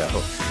 There you go.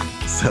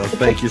 So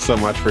thank you so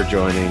much for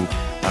joining.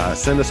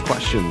 Send us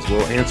questions.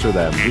 We'll answer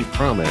them. We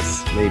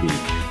promise. Maybe.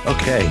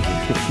 Okay.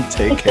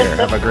 Take care.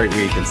 Have a great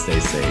week and stay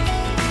safe.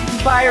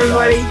 Bye,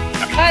 everybody.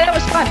 Bye, that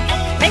was fun.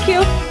 Thank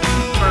you.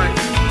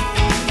 Bye.